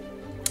Kai'Sa.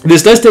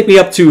 This does take me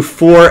up to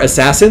 4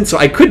 Assassins, so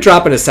I could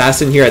drop an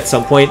Assassin here at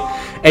some point.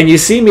 And you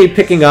see me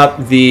picking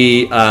up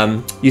the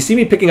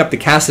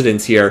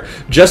Kassadins here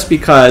just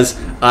because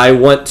I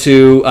want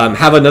to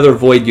have another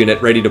Void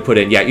unit ready to put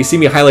in. Yeah, you see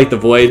me highlight the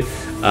Void.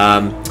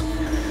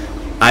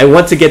 I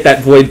want to get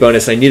that Void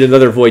bonus. I need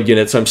another Void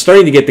unit, so I'm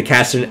starting to get the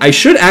Kassadin. I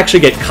should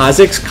actually get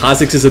Kha'Zix.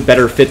 Kha'Zix is a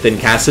better fit than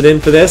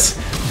Kassadin for this,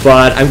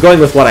 but I'm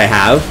going with what I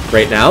have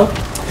right now.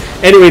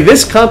 Anyway,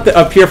 this comp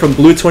up here from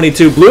Blue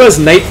 22, Blue has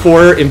Knight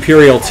 4,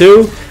 Imperial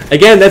 2.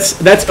 Again,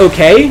 that's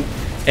okay.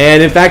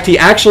 And in fact, he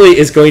actually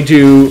is going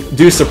to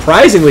do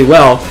surprisingly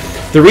well.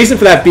 The reason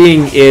for that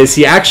being is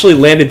he actually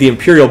landed the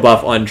Imperial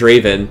buff on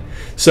Draven.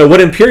 So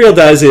what Imperial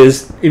does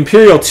is,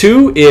 Imperial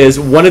 2 is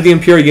one of the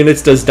Imperial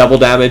units does double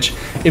damage.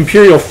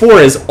 Imperial 4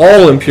 is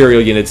all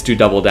Imperial units do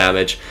double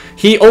damage.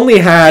 He only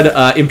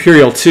had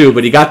Imperial 2,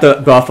 but he got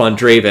the buff on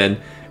Draven,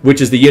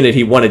 which is the unit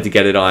he wanted to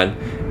get it on.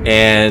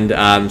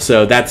 And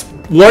so that's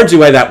largely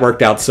why that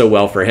worked out so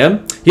well for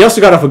him. He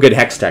also got off a good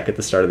Hex Tech at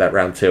the start of that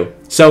round too.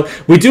 So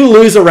we do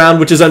lose a round,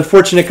 which is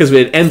unfortunate because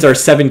it ends our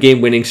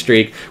 7-game winning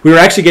streak. We were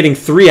actually getting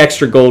 3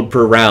 extra gold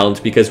per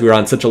round because we were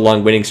on such a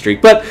long winning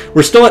streak. But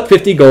we're still at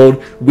 50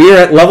 gold. We're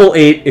at level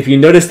 8. If you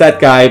notice that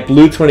guy,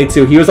 Blue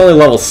 22, he was only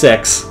level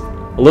 6.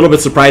 A little bit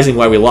surprising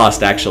why we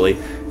lost, actually.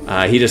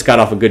 He just got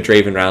off a good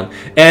Draven round.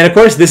 And of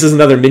course, this is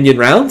another minion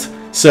round.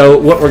 So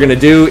what we're going to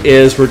do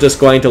is we're just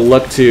going to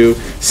look to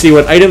see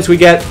what items we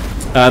get.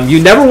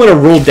 You never want to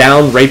roll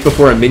down right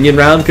before a minion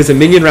round, because a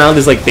minion round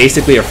is like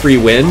basically a free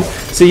win.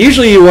 So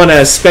usually you want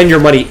to spend your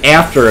money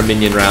after a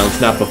minion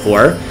round, not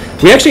before.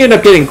 We actually end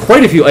up getting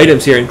quite a few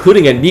items here,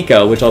 including a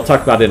Nico, which I'll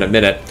talk about in a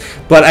minute.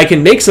 But I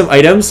can make some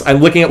items. I'm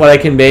looking at what I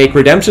can make.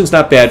 Redemption's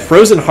not bad.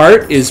 Frozen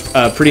Heart is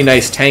a pretty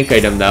nice tank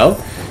item,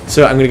 though.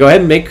 So I'm going to go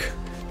ahead and make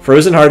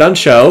Frozen Heart on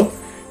show.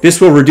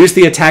 This will reduce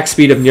the attack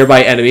speed of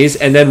nearby enemies.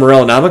 And then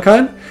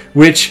Morellonomicon,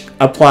 which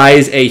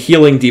applies a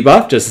healing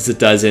debuff, just as it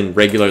does in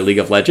regular League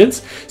of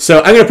Legends. So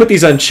I'm going to put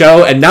these on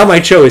Cho, and now my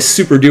Cho is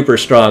super duper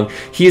strong.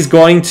 He's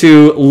going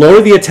to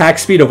lower the attack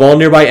speed of all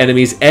nearby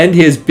enemies, and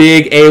his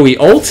big AoE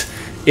ult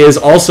is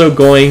also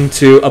going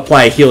to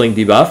apply a healing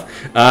debuff.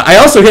 I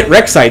also hit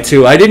Rek'Sai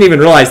too. I didn't even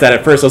realize that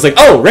at first. I was like,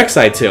 oh,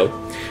 Rek'Sai too.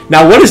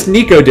 Now, what does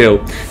Nico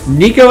do?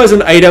 Nico as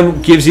an item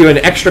gives you an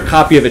extra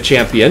copy of a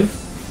champion.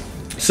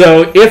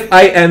 So if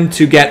I am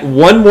to get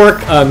one more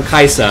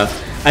Kai'Sa,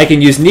 I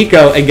can use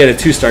Nico and get a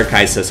 2-star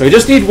Kai'Sa. So I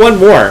just need one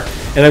more,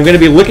 and I'm going to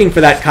be looking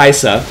for that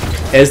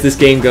Kai'Sa as this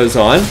game goes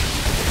on.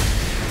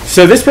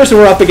 So this person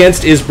we're up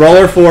against is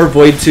Brawler 4,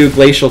 Void 2,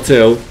 Glacial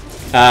 2.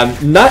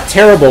 Not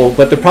terrible,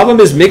 but the problem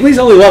is Migley's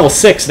only level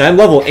 6, and I'm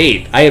level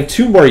 8. I have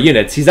 2 more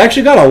units. He's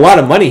actually got a lot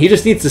of money. He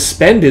just needs to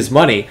spend his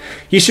money.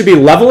 He should be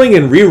leveling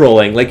and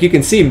re-rolling. Like you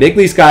can see,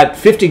 Migley's got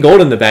 50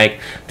 gold in the bank.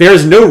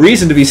 There's no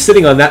reason to be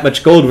sitting on that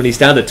much gold when he's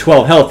down to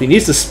 12 health. He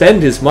needs to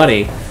spend his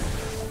money.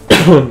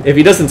 If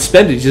he doesn't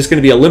spend it, he's just going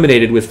to be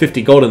eliminated with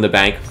 50 gold in the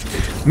bank.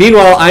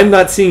 Meanwhile, I'm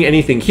not seeing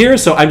anything here,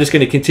 so I'm just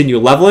going to continue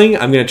leveling.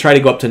 I'm going to try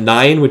to go up to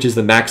 9, which is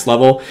the max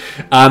level.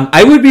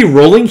 I would be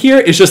rolling here.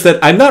 It's just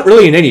that I'm not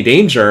really in any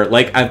danger.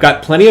 Like, I've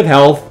got plenty of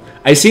health.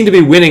 I seem to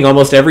be winning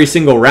almost every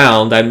single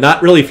round. I'm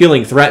not really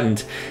feeling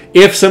threatened.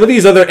 If some of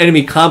these other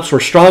enemy comps were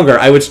stronger,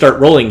 I would start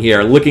rolling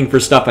here, looking for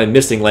stuff I'm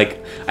missing.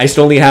 Like, I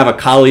still only have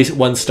Akali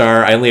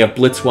 1-star. I only have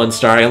Blitz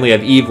 1-star. I only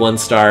have Eve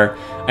 1-star.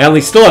 I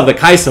only still have the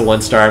Kai'Sa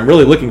 1-star. I'm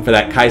really looking for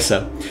that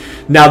Kai'Sa.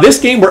 Now, this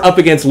game, we're up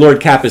against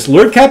Lord Capus.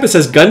 Lord Capus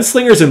has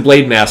Gunslingers and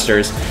Blade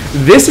Masters.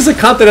 This is a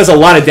comp that has a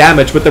lot of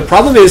damage, but the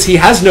problem is he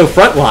has no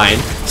front line.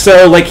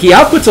 So, like, he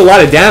outputs a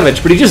lot of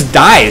damage, but he just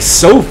dies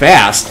so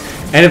fast.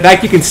 And in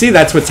fact, you can see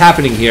that's what's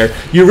happening here.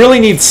 You really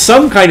need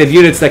some kind of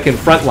units that can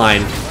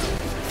frontline.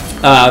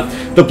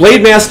 The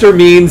Blade Master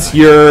means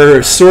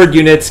your sword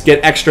units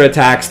get extra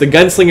attacks. The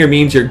Gunslinger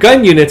means your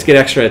gun units get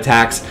extra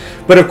attacks.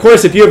 But of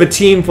course, if you have a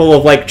team full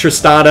of like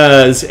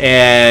Tristanas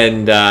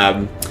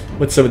and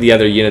what's some of the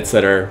other units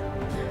that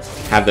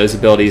have those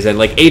abilities, and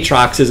like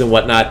Aatroxes and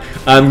whatnot,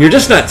 you're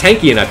just not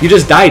tanky enough. You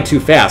just died too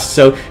fast.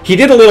 So he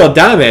did a little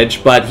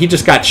damage, but he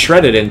just got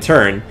shredded in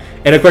turn.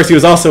 And of course, he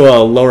was also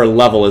a lower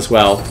level as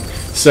well.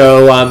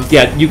 So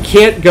yeah, you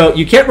can't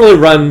really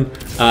run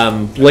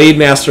Blade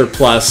Master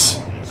plus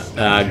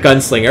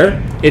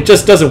Gunslinger. It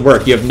just doesn't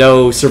work. You have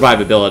no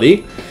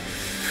survivability.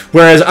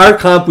 Whereas our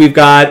comp, we've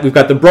got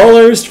the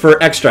Brawlers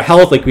for extra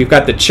health, like we've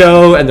got the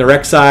Cho and the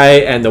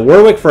Rek'Sai and the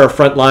Warwick for our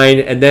front line,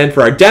 and then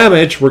for our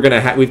damage,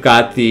 we've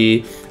got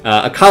the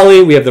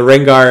Akali, we have the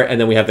Rengar, and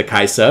then we have the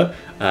Kai'Sa.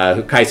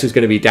 Kai'Sa's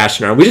going to be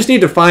dashing around. We just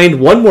need to find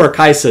one more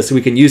Kai'Sa so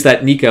we can use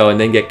that Nico and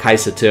then get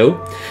Kai'Sa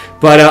too.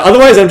 But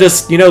otherwise, I'm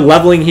just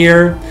leveling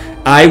here.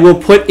 I will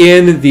put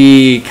in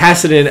the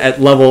Kassadin at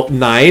level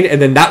 9,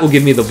 and then that will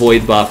give me the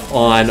Void buff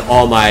on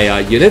all my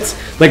units.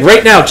 Like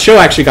right now, Cho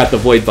actually got the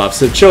Void buff,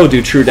 so Cho will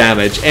do true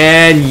damage.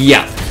 And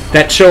yeah,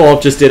 that Cho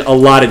ult just did a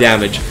lot of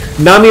damage.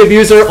 Nami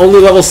Abuser, only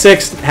level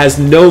 6, has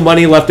no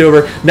money left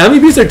over. Nami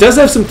Abuser does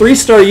have some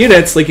 3-star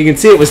units. Like you can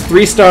see, it was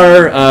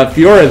 3-star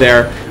Fiora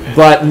there,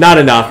 but not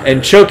enough.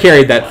 And Cho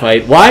carried that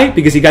fight. Why?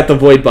 Because he got the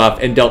Void buff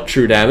and dealt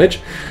true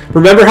damage.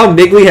 Remember how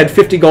Migley had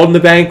 50 gold in the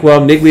bank?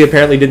 Well, Migley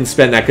apparently didn't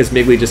spend that because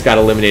Migley just got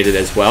eliminated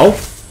as well.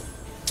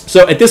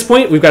 So at this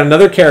point, we've got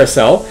another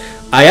carousel.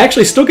 I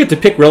actually still get to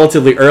pick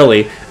relatively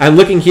early. I'm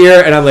looking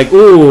here and I'm like,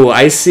 ooh,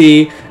 I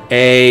see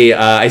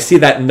I see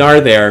that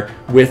Gnar there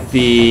with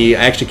the,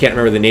 I actually can't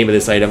remember the name of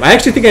this item. I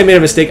actually think I made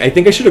a mistake. I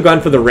think I should have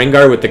gone for the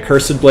Rengar with the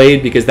Cursed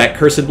Blade, because that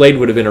Cursed Blade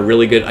would have been a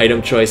really good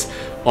item choice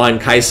on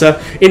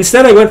Kai'Sa.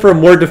 Instead, I went for a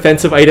more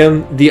defensive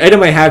item. The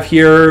item I have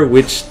here,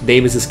 which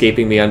name is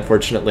escaping me,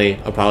 unfortunately,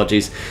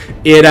 apologies,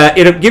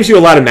 it gives you a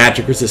lot of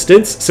magic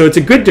resistance, so it's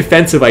a good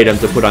defensive item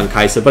to put on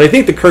Kai'Sa, but I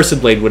think the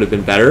Cursed Blade would have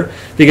been better,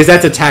 because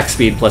that's attack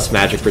speed plus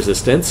magic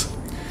resistance.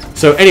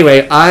 So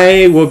anyway,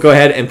 I will go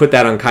ahead and put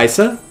that on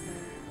Kai'Sa.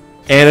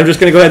 And I'm just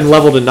going to go ahead and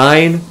level to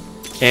 9.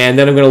 And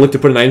then I'm going to look to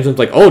put an item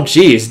like, oh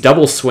geez,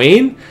 double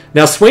Swain?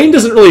 Now Swain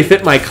doesn't really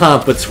fit my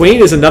comp, but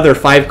Swain is another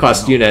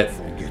 5-cost unit.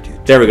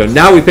 There we go.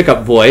 Now we pick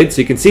up Void.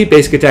 So you can see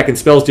basic attack and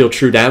spells deal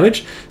true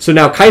damage. So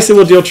now Kai'Sa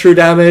will deal true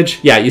damage.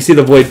 Yeah, you see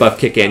the Void buff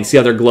kick in. See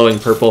how they're glowing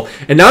purple.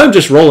 And now I'm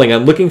just rolling.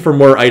 I'm looking for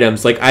more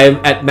items. Like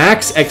I'm at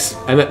max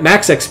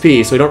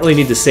XP, so I don't really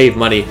need to save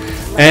money.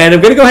 And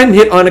I'm going to go ahead and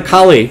hit on a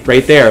Kali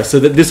right there. So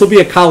that this will be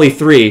a Kali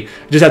 3.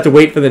 Just have to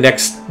wait for the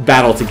next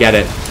battle to get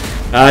it.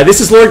 This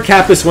is Lord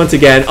Kapus once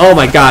again. Oh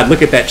my god,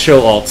 look at that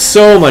show ult.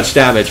 So much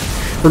damage.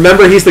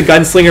 Remember, he's the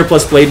Gunslinger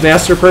plus Blade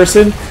Master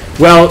person?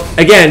 Well,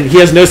 again, he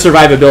has no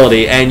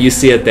survivability, and you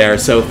see it there.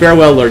 So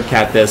farewell, Lord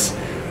Kapus.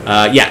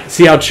 Yeah,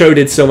 see how Cho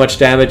did so much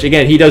damage?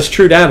 Again, he does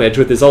true damage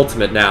with his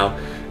ultimate now.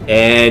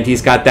 And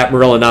he's got that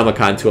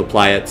Morellonomicon to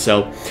apply it.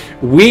 So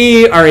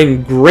we are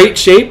in great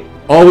shape.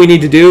 All we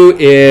need to do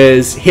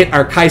is hit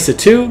our Kai'Sa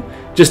 2.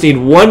 Just need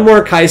one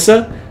more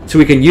Kai'Sa, so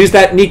we can use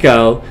that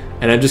Nico.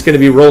 And I'm just going to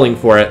be rolling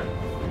for it.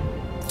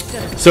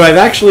 So I've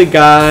actually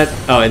got,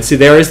 oh, and see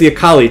there is the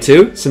Akali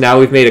too. So now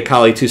we've made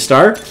Akali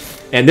 2-star.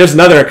 And there's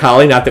another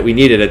Akali, not that we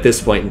need it at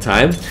this point in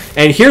time.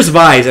 And here's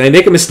Vi's, and I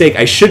make a mistake.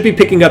 I should be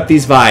picking up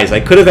these Vi's. I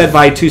could have had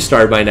Vi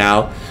 2-star by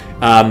now.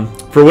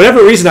 For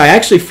whatever reason, I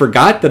actually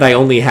forgot that I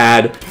only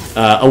had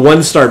a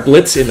 1-star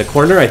Blitz in the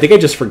corner. I think I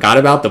just forgot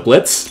about the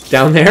Blitz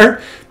down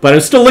there. But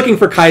I'm still looking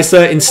for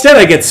Kai'Sa. Instead,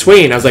 I get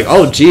Swain. I was like,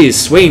 oh, geez,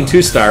 Swain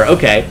 2-star.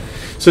 Okay.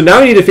 So now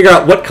I need to figure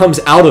out what comes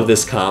out of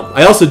this comp.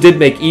 I also did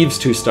make Eve's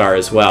 2-star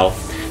as well.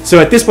 So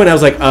at this point, I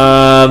was like,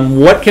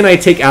 what can I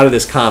take out of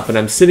this comp? And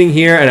I'm sitting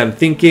here, and I'm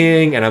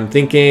thinking, and I'm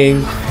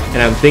thinking,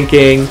 and I'm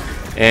thinking,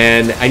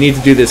 and I need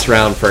to do this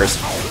round first.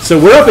 So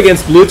we're up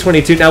against Blue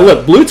 22. Now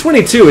look, Blue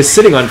 22 is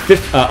sitting on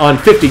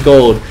 50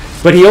 gold,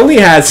 but he only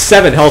has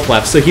 7 health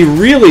left, so he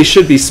really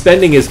should be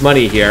spending his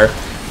money here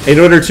in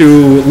order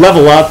to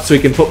level up so he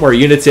can put more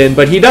units in,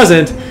 but he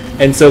doesn't.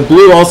 And so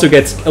Blue also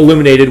gets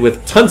eliminated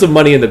with tons of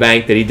money in the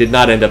bank that he did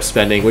not end up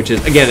spending, which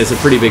is, again, is a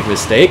pretty big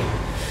mistake.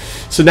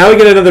 So now we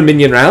get another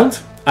minion round.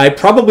 I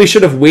probably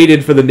should have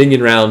waited for the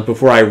minion round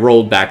before I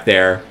rolled back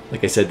there.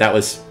 Like I said, that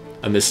was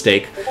a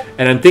mistake.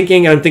 And I'm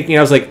thinking, I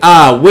was like,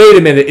 wait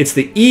a minute, it's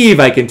the Eve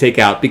I can take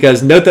out.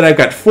 Because note that I've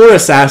got 4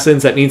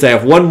 assassins. That means I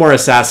have 1 more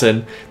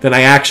assassin than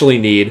I actually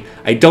need.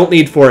 I don't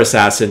need 4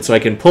 assassins, so I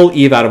can pull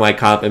Eve out of my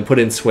comp and put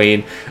in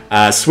Swain.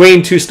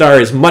 Swain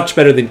 2-star is much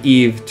better than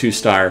Eve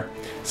 2-star.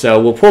 So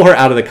we'll pull her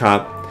out of the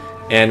comp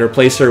and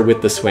replace her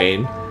with the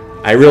Swain.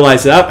 I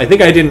realized it up. I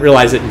think I didn't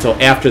realize it until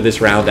after this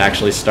round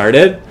actually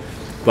started.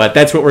 But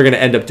that's what we're going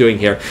to end up doing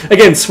here.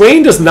 Again,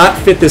 Swain does not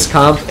fit this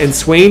comp, and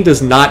Swain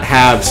does not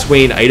have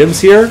Swain items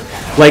here.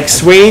 Like,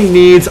 Swain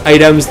needs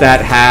items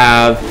that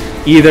have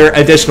either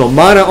additional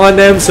mana on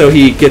them, so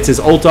he gets his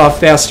ult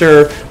off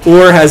faster,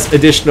 or has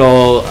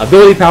additional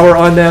ability power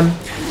on them.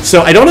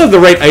 So I don't have the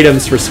right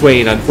items for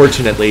Swain,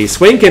 unfortunately.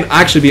 Swain can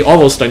actually be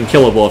almost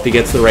unkillable if he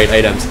gets the right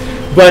items.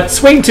 But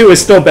Swain 2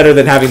 is still better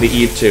than having the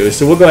Eve 2,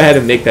 so we'll go ahead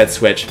and make that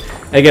switch.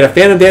 I get a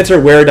Phantom Dancer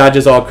where it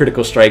dodges all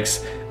critical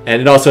strikes,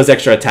 and it also has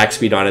extra attack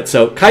speed on it.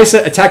 So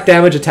Kai'Sa, attack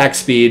damage, attack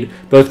speed,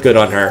 both good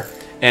on her.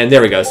 And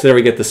there we go, so there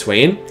we get the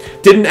Swain.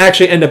 Didn't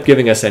actually end up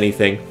giving us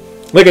anything.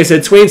 Like I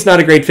said, Swain's not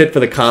a great fit for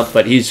the comp,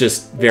 but he's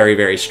just very,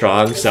 very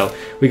strong, so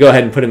we go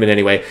ahead and put him in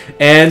anyway.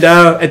 And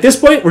at this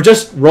point, we're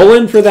just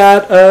rolling for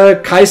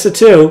that Kai'Sa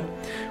 2.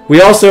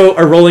 We also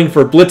are rolling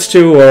for Blitz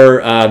 2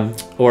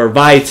 or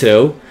Vi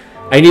 2.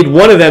 I need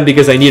one of them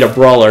because I need a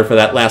brawler for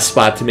that last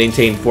spot to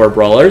maintain 4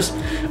 brawlers.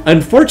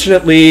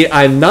 Unfortunately,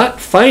 I'm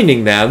not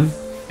finding them,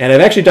 and I've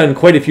actually done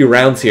quite a few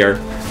rounds here.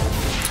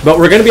 But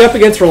we're going to be up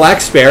against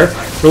Relaxed Bear.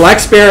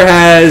 Relaxed Bear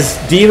has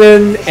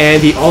Demon,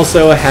 and he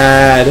also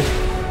had,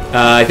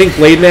 I think,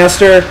 Blade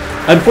Master.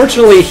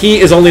 Unfortunately, he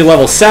is only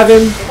level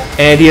 7,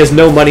 and he has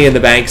no money in the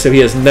bank, so he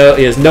has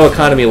no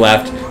economy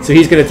left. So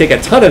he's going to take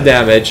a ton of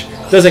damage.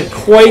 Doesn't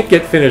quite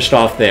get finished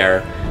off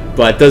there,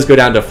 but does go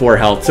down to 4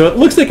 health. So it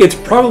looks like it's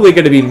probably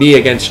going to be me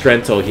against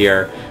Strentel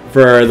here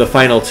for the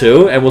final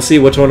 2, and we'll see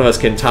which one of us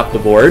can top the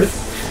board.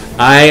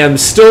 I am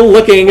still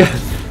looking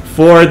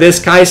for this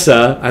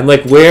Kai'Sa. I'm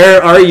like,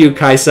 where are you,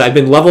 Kai'Sa? I've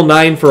been level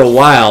 9 for a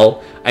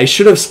while. I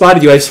should have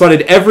spotted you. I've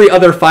spotted every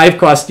other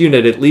 5-cost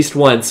unit at least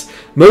once.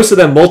 Most of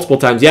them multiple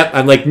times. Yep,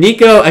 I'm like,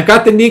 Nico, I've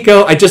got the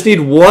Nico. I just need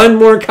one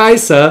more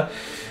Kai'Sa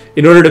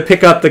in order to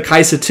pick up the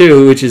Kai'Sa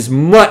 2, which is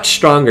much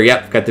stronger.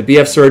 Yep, got the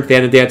BF Sword,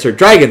 Phantom Dancer,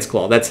 Dragon's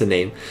Claw. That's the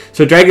name.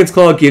 So Dragon's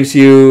Claw gives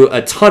you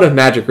a ton of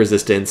magic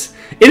resistance.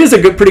 It is a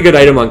pretty good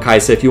item on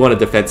Kai'Sa if you want a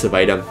defensive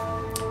item.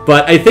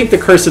 But I think the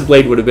Cursed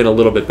Blade would have been a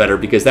little bit better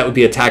because that would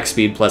be attack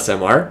speed plus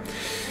MR.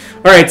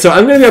 Alright, so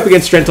I'm going to be up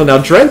against Drentel. Now,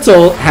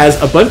 Drentel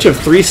has a bunch of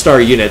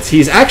 3-star units.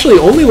 He's actually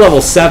only level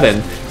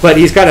 7, but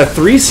he's got a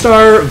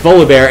 3-star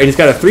Volibear, and he's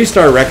got a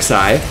 3-star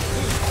Rek'Sai.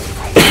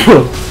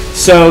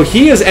 So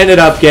he has ended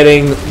up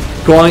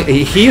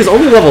he is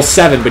only level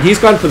 7, but he's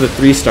gone for the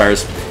 3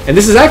 stars. And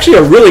this is actually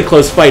a really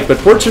close fight, but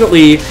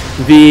fortunately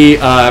the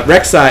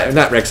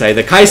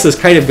the Kai'Sa's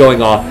kind of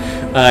going off.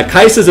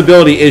 Kai'Sa's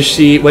ability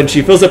is when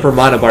she fills up her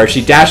mana bar,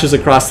 she dashes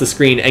across the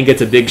screen and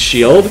gets a big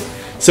shield.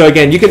 So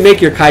again, you can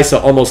make your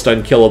Kai'Sa almost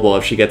unkillable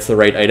if she gets the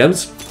right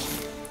items.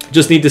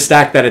 Just need to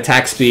stack that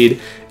attack speed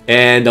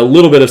and a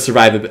little bit of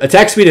survivability.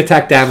 Attack speed,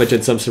 attack damage,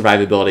 and some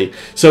survivability.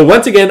 So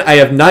once again, I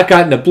have not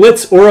gotten a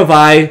Blitz or a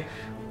Vi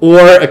or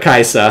a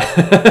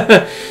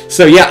Kai'Sa.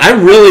 So yeah,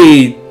 I'm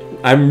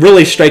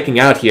really striking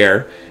out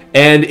here.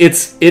 And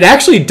it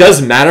actually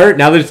does matter,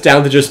 now that it's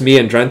down to just me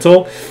and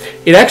Drentel,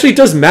 it actually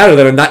does matter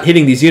that I'm not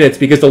hitting these units,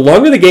 because the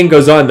longer the game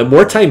goes on, the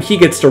more time he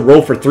gets to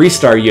roll for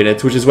 3-star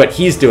units, which is what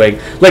he's doing.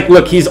 Like,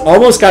 look, he's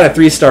almost got a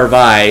 3-star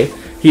Vi.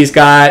 He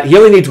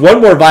only needs one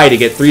more Vi to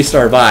get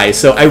 3-star Vi,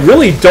 so I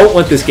really don't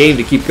want this game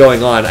to keep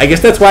going on. I guess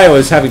that's why I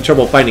was having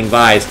trouble finding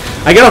Vi's.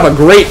 I got off a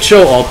great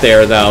Cho ult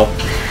there, though.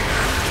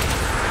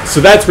 So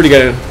that's pretty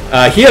good.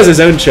 He has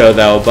his own Cho,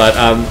 though, but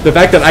the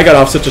fact that I got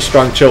off such a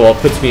strong Cho ult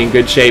puts me in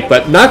good shape,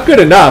 but not good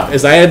enough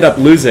as I end up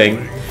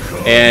losing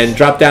and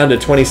drop down to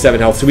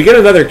 27 health. So we get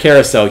another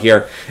carousel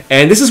here,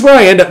 and this is where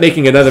I end up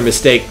making another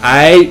mistake.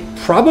 I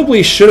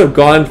probably should have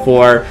gone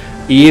for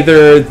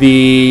either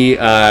the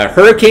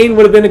Hurricane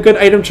would have been a good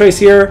item choice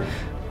here,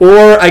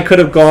 or I could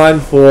have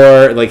gone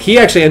for, like, he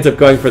actually ends up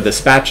going for the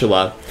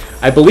Spatula.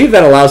 I believe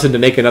that allows him to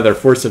make another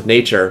Force of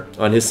Nature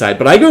on his side,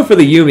 but I go for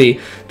the Yuumi.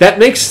 That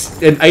makes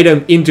an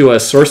item into a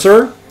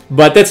Sorcerer,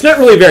 but that's not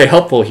really very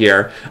helpful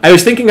here. I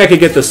was thinking I could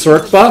get the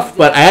Sork buff,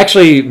 but I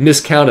actually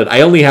miscounted. I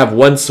only have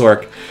 1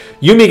 Sork.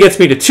 Yuumi gets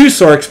me to 2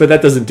 Sorks, but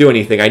that doesn't do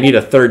anything. I need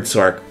a 3rd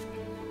Sork.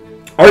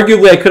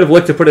 Arguably, I could have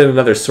looked to put in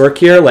another Sork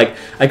here. Like,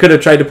 I could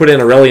have tried to put in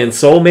Aurelion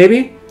Sol,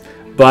 maybe.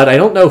 But I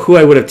don't know who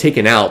I would have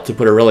taken out to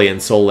put Aurelion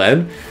Sol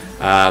in.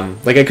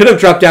 Like, I could have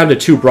dropped down to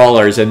 2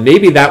 Brawlers, and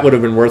maybe that would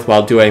have been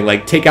worthwhile doing.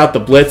 Like, take out the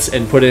Blitz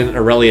and put in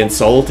Aurelion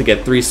Sol to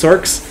get 3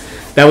 Sorks.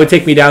 That would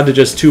take me down to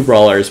just 2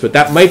 Brawlers, but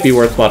that might be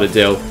worthwhile to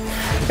do.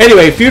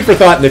 Anyway, food for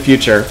thought in the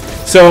future.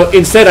 So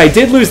instead, I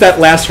did lose that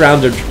last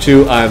round to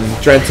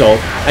Drentel.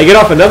 I get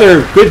off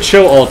another good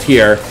Cho ult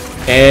here,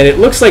 and it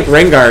looks like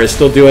Rengar is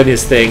still doing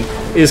his thing.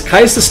 Is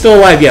Kai'Sa still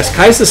alive? Yes,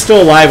 Kai'Sa's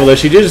still alive, although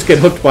she did just get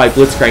hooked by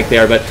Blitzcrank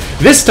there. But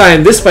this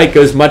time, this fight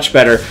goes much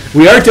better.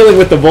 We are dealing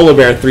with the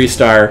Volibear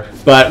 3-star,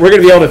 but we're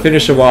going to be able to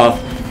finish him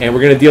off, and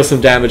we're going to deal some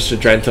damage to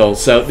Drentel.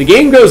 So the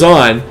game goes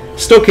on,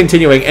 still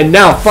continuing, and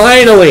now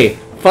finally,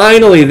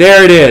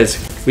 there it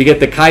is. We get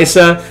the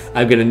Kai'Sa.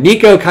 I'm going to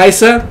Nico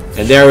Kai'Sa,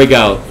 and there we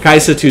go.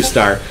 Kai'Sa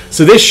 2-star.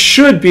 So this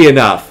should be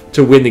enough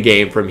to win the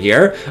game from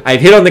here. I've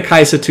hit on the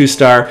Kai'Sa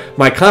 2-star.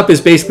 My comp is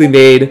basically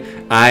made.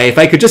 If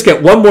I could just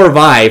get one more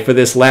Vi for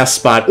this last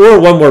spot, or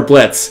one more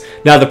Blitz.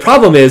 Now the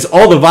problem is,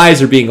 all the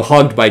Vi's are being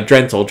hogged by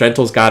Drentel.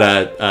 Drentel's got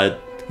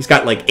he's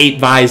got like 8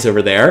 Vi's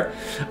over there.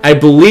 I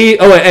believe,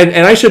 oh,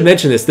 and I should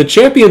mention this, the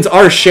champions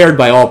are shared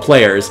by all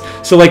players.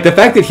 So like the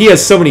fact that he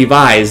has so many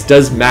Vi's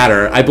does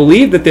matter. I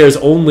believe that there's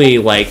only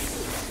like,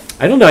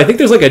 I don't know, I think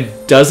there's like a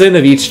dozen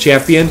of each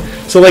champion.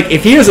 So like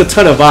if he has a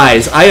ton of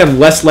Vi's, I am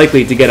less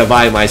likely to get a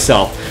Vi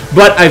myself.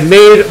 But I've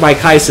made my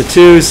Kai'Sa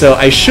 2, so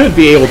I should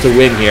be able to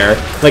win here.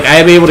 Like I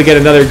am able to get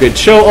another good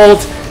Cho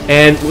ult.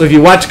 And if you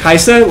watch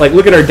Kai'Sa, like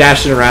look at her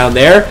dashing around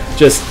there,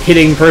 just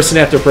hitting person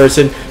after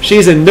person.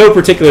 She's in no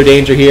particular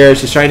danger here.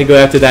 She's trying to go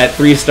after that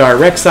 3-star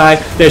Rek'Sai.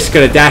 They're just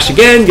going to dash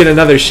again, get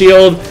another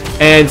shield.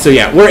 And so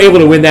yeah, we're able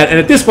to win that. And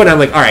at this point I'm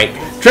like, alright,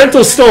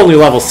 Drentel's still only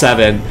level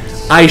 7.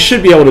 I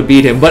should be able to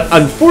beat him. But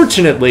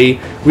unfortunately,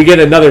 we get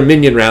another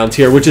minion round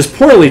here, which is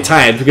poorly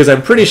timed because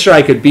I'm pretty sure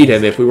I could beat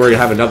him if we were to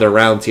have another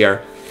round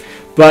here.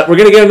 But we're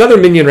going to get another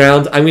minion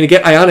round. I'm going to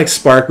get Ionic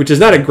Spark, which is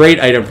not a great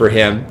item for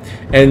him.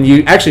 And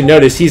you actually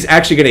notice he's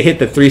actually going to hit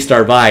the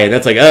 3-star Vi, and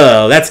that's like,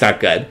 oh, that's not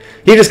good.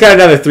 He just got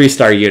another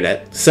 3-star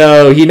unit.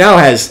 So he now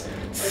has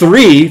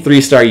 3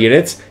 3-star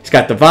units. He's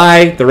got the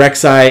Vi, the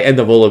Rek'Sai, and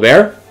the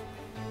Volibear.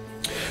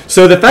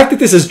 So the fact that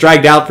this is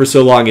dragged out for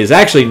so long is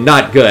actually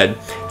not good.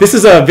 This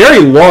is a very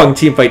long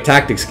Teamfight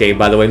Tactics game,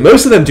 by the way.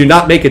 Most of them do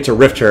not make it to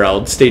Rift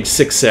Herald, stage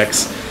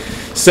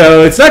 6-6.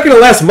 So it's not going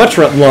to last much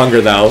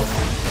longer, though.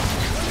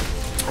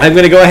 I'm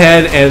going to go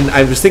ahead and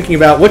I was thinking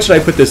about what should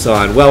I put this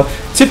on. Well,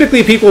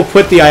 typically people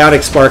put the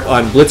Ionic Spark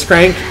on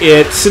Blitzcrank.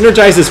 It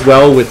synergizes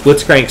well with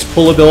Blitzcrank's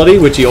pull ability,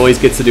 which he always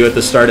gets to do at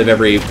the start of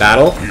every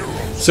battle.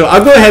 So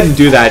I'll go ahead and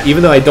do that,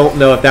 even though I don't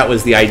know if that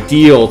was the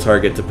ideal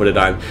target to put it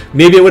on.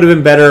 Maybe it would have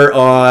been better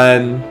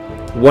on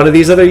one of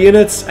these other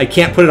units. I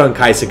can't put it on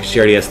Kai'Sa because she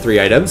already has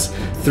 3 items.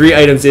 3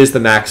 items is the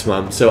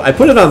maximum. So I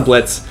put it on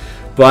Blitz,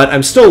 but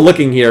I'm still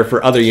looking here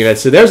for other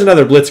units. So there's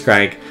another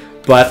Blitzcrank.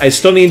 but I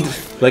still need,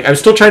 like, I'm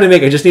still trying to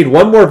make, I just need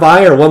one more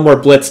Vi or one more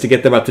Blitz to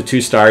get them up to 2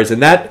 stars,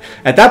 and that,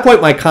 at that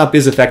point, my comp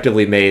is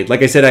effectively made.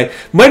 Like I said, I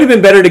might have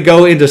been better to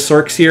go into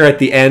Sorks here at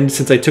the end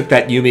since I took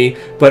that Yuumi,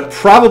 but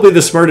probably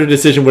the smarter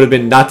decision would have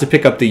been not to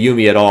pick up the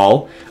Yuumi at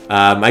all.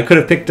 I could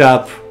have picked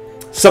up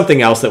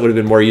something else that would have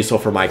been more useful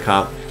for my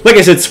comp. Like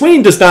I said,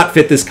 Swain does not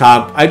fit this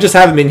comp. I just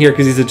have him in here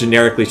because he's a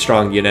generically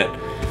strong unit.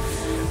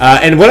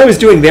 And what I was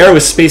doing there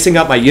was spacing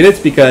out my units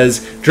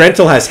because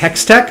Drentel has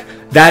Hex Tech.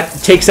 That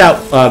takes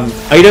out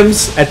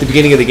items at the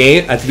beginning of the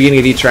game, at the beginning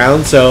of each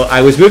round. So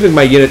I was moving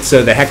my units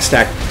so the Hex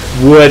Tech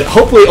would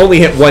hopefully only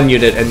hit 1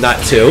 unit and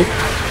not 2.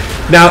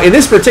 Now, in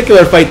this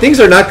particular fight, things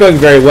are not going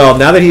very well.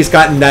 Now that he's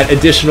gotten that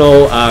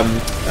additional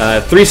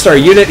 3-star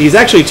unit, he's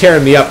actually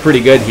tearing me up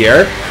pretty good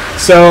here.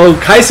 So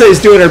Kaisa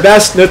is doing her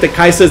best. Note that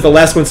Kaisa is the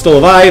last one still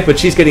alive, but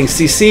she's getting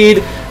CC'd.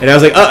 And I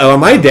was like, uh-oh,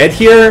 am I dead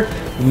here?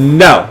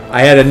 No.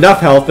 I had enough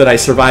health that I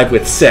survived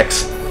with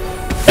 6.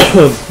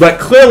 But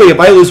clearly, if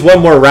I lose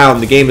one more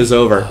round, the game is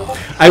over.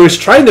 I was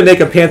trying to make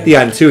a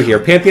Pantheon 2 here.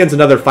 Pantheon's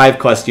another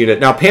 5-cost unit.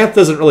 Now, Panth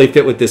doesn't really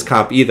fit with this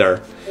comp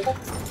either.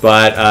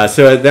 But,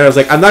 so then I was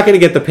like, I'm not going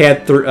to get the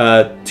Panth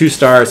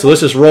 2-star, so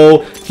let's just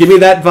roll. Give me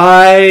that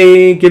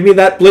Vi. Give me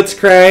that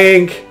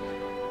Blitzcrank.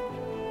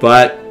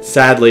 But,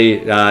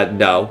 sadly,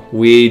 no.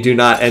 We do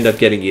not end up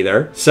getting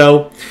either.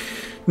 So,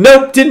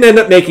 nope, didn't end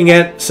up making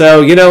it.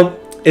 So, you know,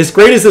 as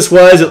great as this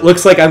was, it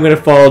looks like I'm going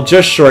to fall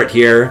just short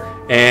here.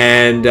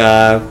 And,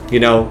 you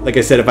know, like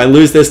I said, if I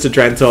lose this to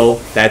Drentel,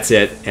 that's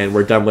it. And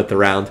we're done with the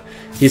round.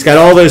 He's got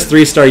all those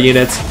 3-star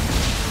units.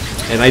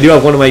 And I do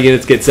have one of my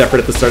units get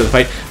separate at the start of the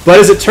fight. But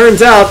as it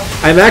turns out,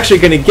 I'm actually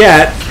going to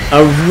get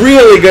a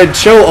really good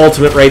Cho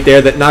ultimate right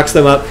there that knocks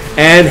them up.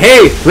 And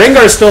hey,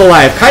 Rengar's still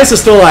alive.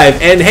 Kai'Sa's still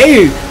alive. And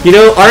hey, you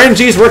know,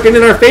 RNG's working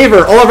in our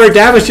favor. All of our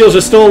damage deals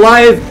are still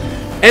alive.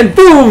 And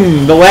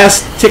boom! The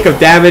last tick of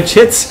damage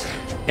hits.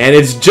 And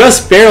it's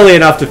just barely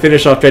enough to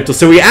finish off Drentel.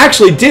 So we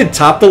actually did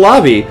top the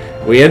lobby.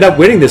 We end up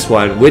winning this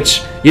one,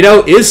 which, you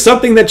know, is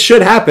something that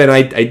should happen.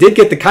 I did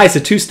get the Kaisa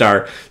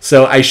 2-star,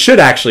 so I should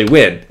actually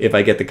win if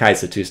I get the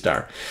Kaisa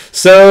 2-star.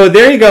 So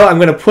there you go. I'm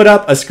going to put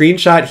up a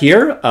screenshot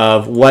here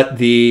of what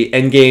the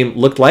endgame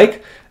looked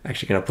like.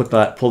 Actually going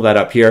to pull that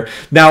up here.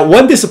 Now,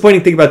 one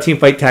disappointing thing about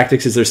Teamfight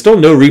Tactics is there's still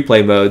no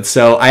replay mode,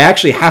 so I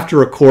actually have to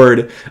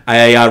record.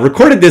 I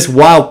recorded this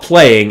while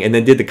playing and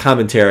then did the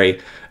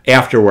commentary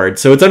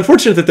afterwards. So it's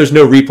unfortunate that there's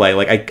no replay.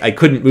 Like, I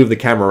couldn't move the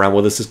camera around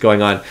while this is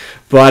going on.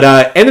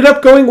 But ended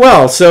up going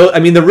well. So, I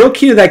mean, the real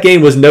key to that game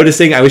was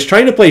noticing I was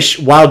trying to play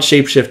wild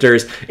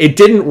shapeshifters. It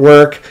didn't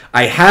work.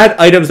 I had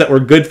items that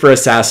were good for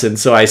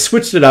assassins, so I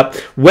switched it up,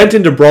 went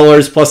into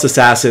brawlers plus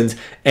assassins,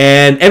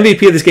 and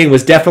MVP of this game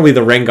was definitely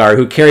the Rengar,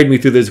 who carried me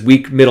through those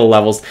weak middle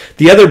levels.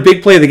 The other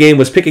big play of the game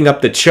was picking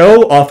up the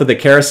Cho off of the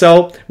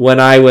carousel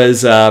when I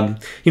was, you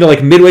know,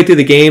 like midway through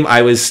the game,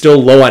 I was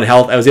still low on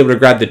health. I was able to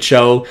grab the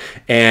Cho,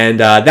 and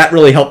that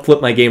really helped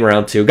flip my game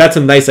around too. Got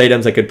some nice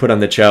items I could put on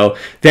the Cho.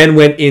 Then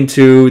went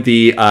into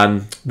the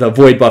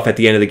Void buff at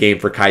the end of the game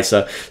for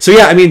Kaisa. So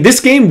yeah, I mean,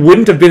 this game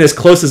wouldn't have been as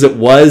close as it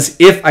was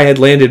if I had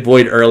landed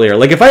Void earlier.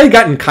 Like, if I had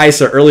gotten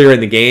Kaisa earlier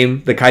in the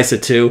game, the Kaisa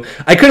 2,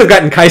 I could have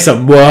gotten Kaisa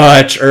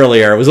much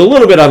earlier. It was a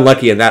little bit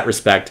unlucky in that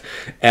respect.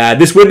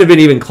 This wouldn't have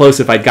been even close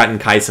if I'd gotten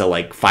Kaisa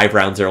like 5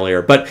 rounds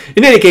earlier. But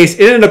in any case,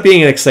 it ended up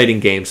being an exciting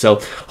game. So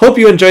hope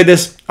you enjoyed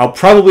this. I'll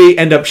probably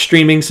end up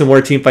streaming some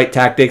more Teamfight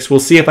Tactics. We'll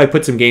see if I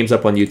put some games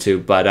up on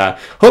YouTube. But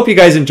hope you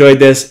guys enjoyed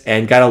this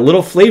and got a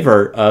little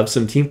flavor of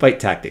some Teamfight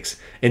Tactics.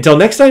 Until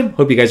next time,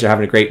 hope you guys are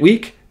having a great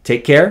week.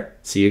 Take care.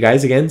 See you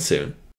guys again soon.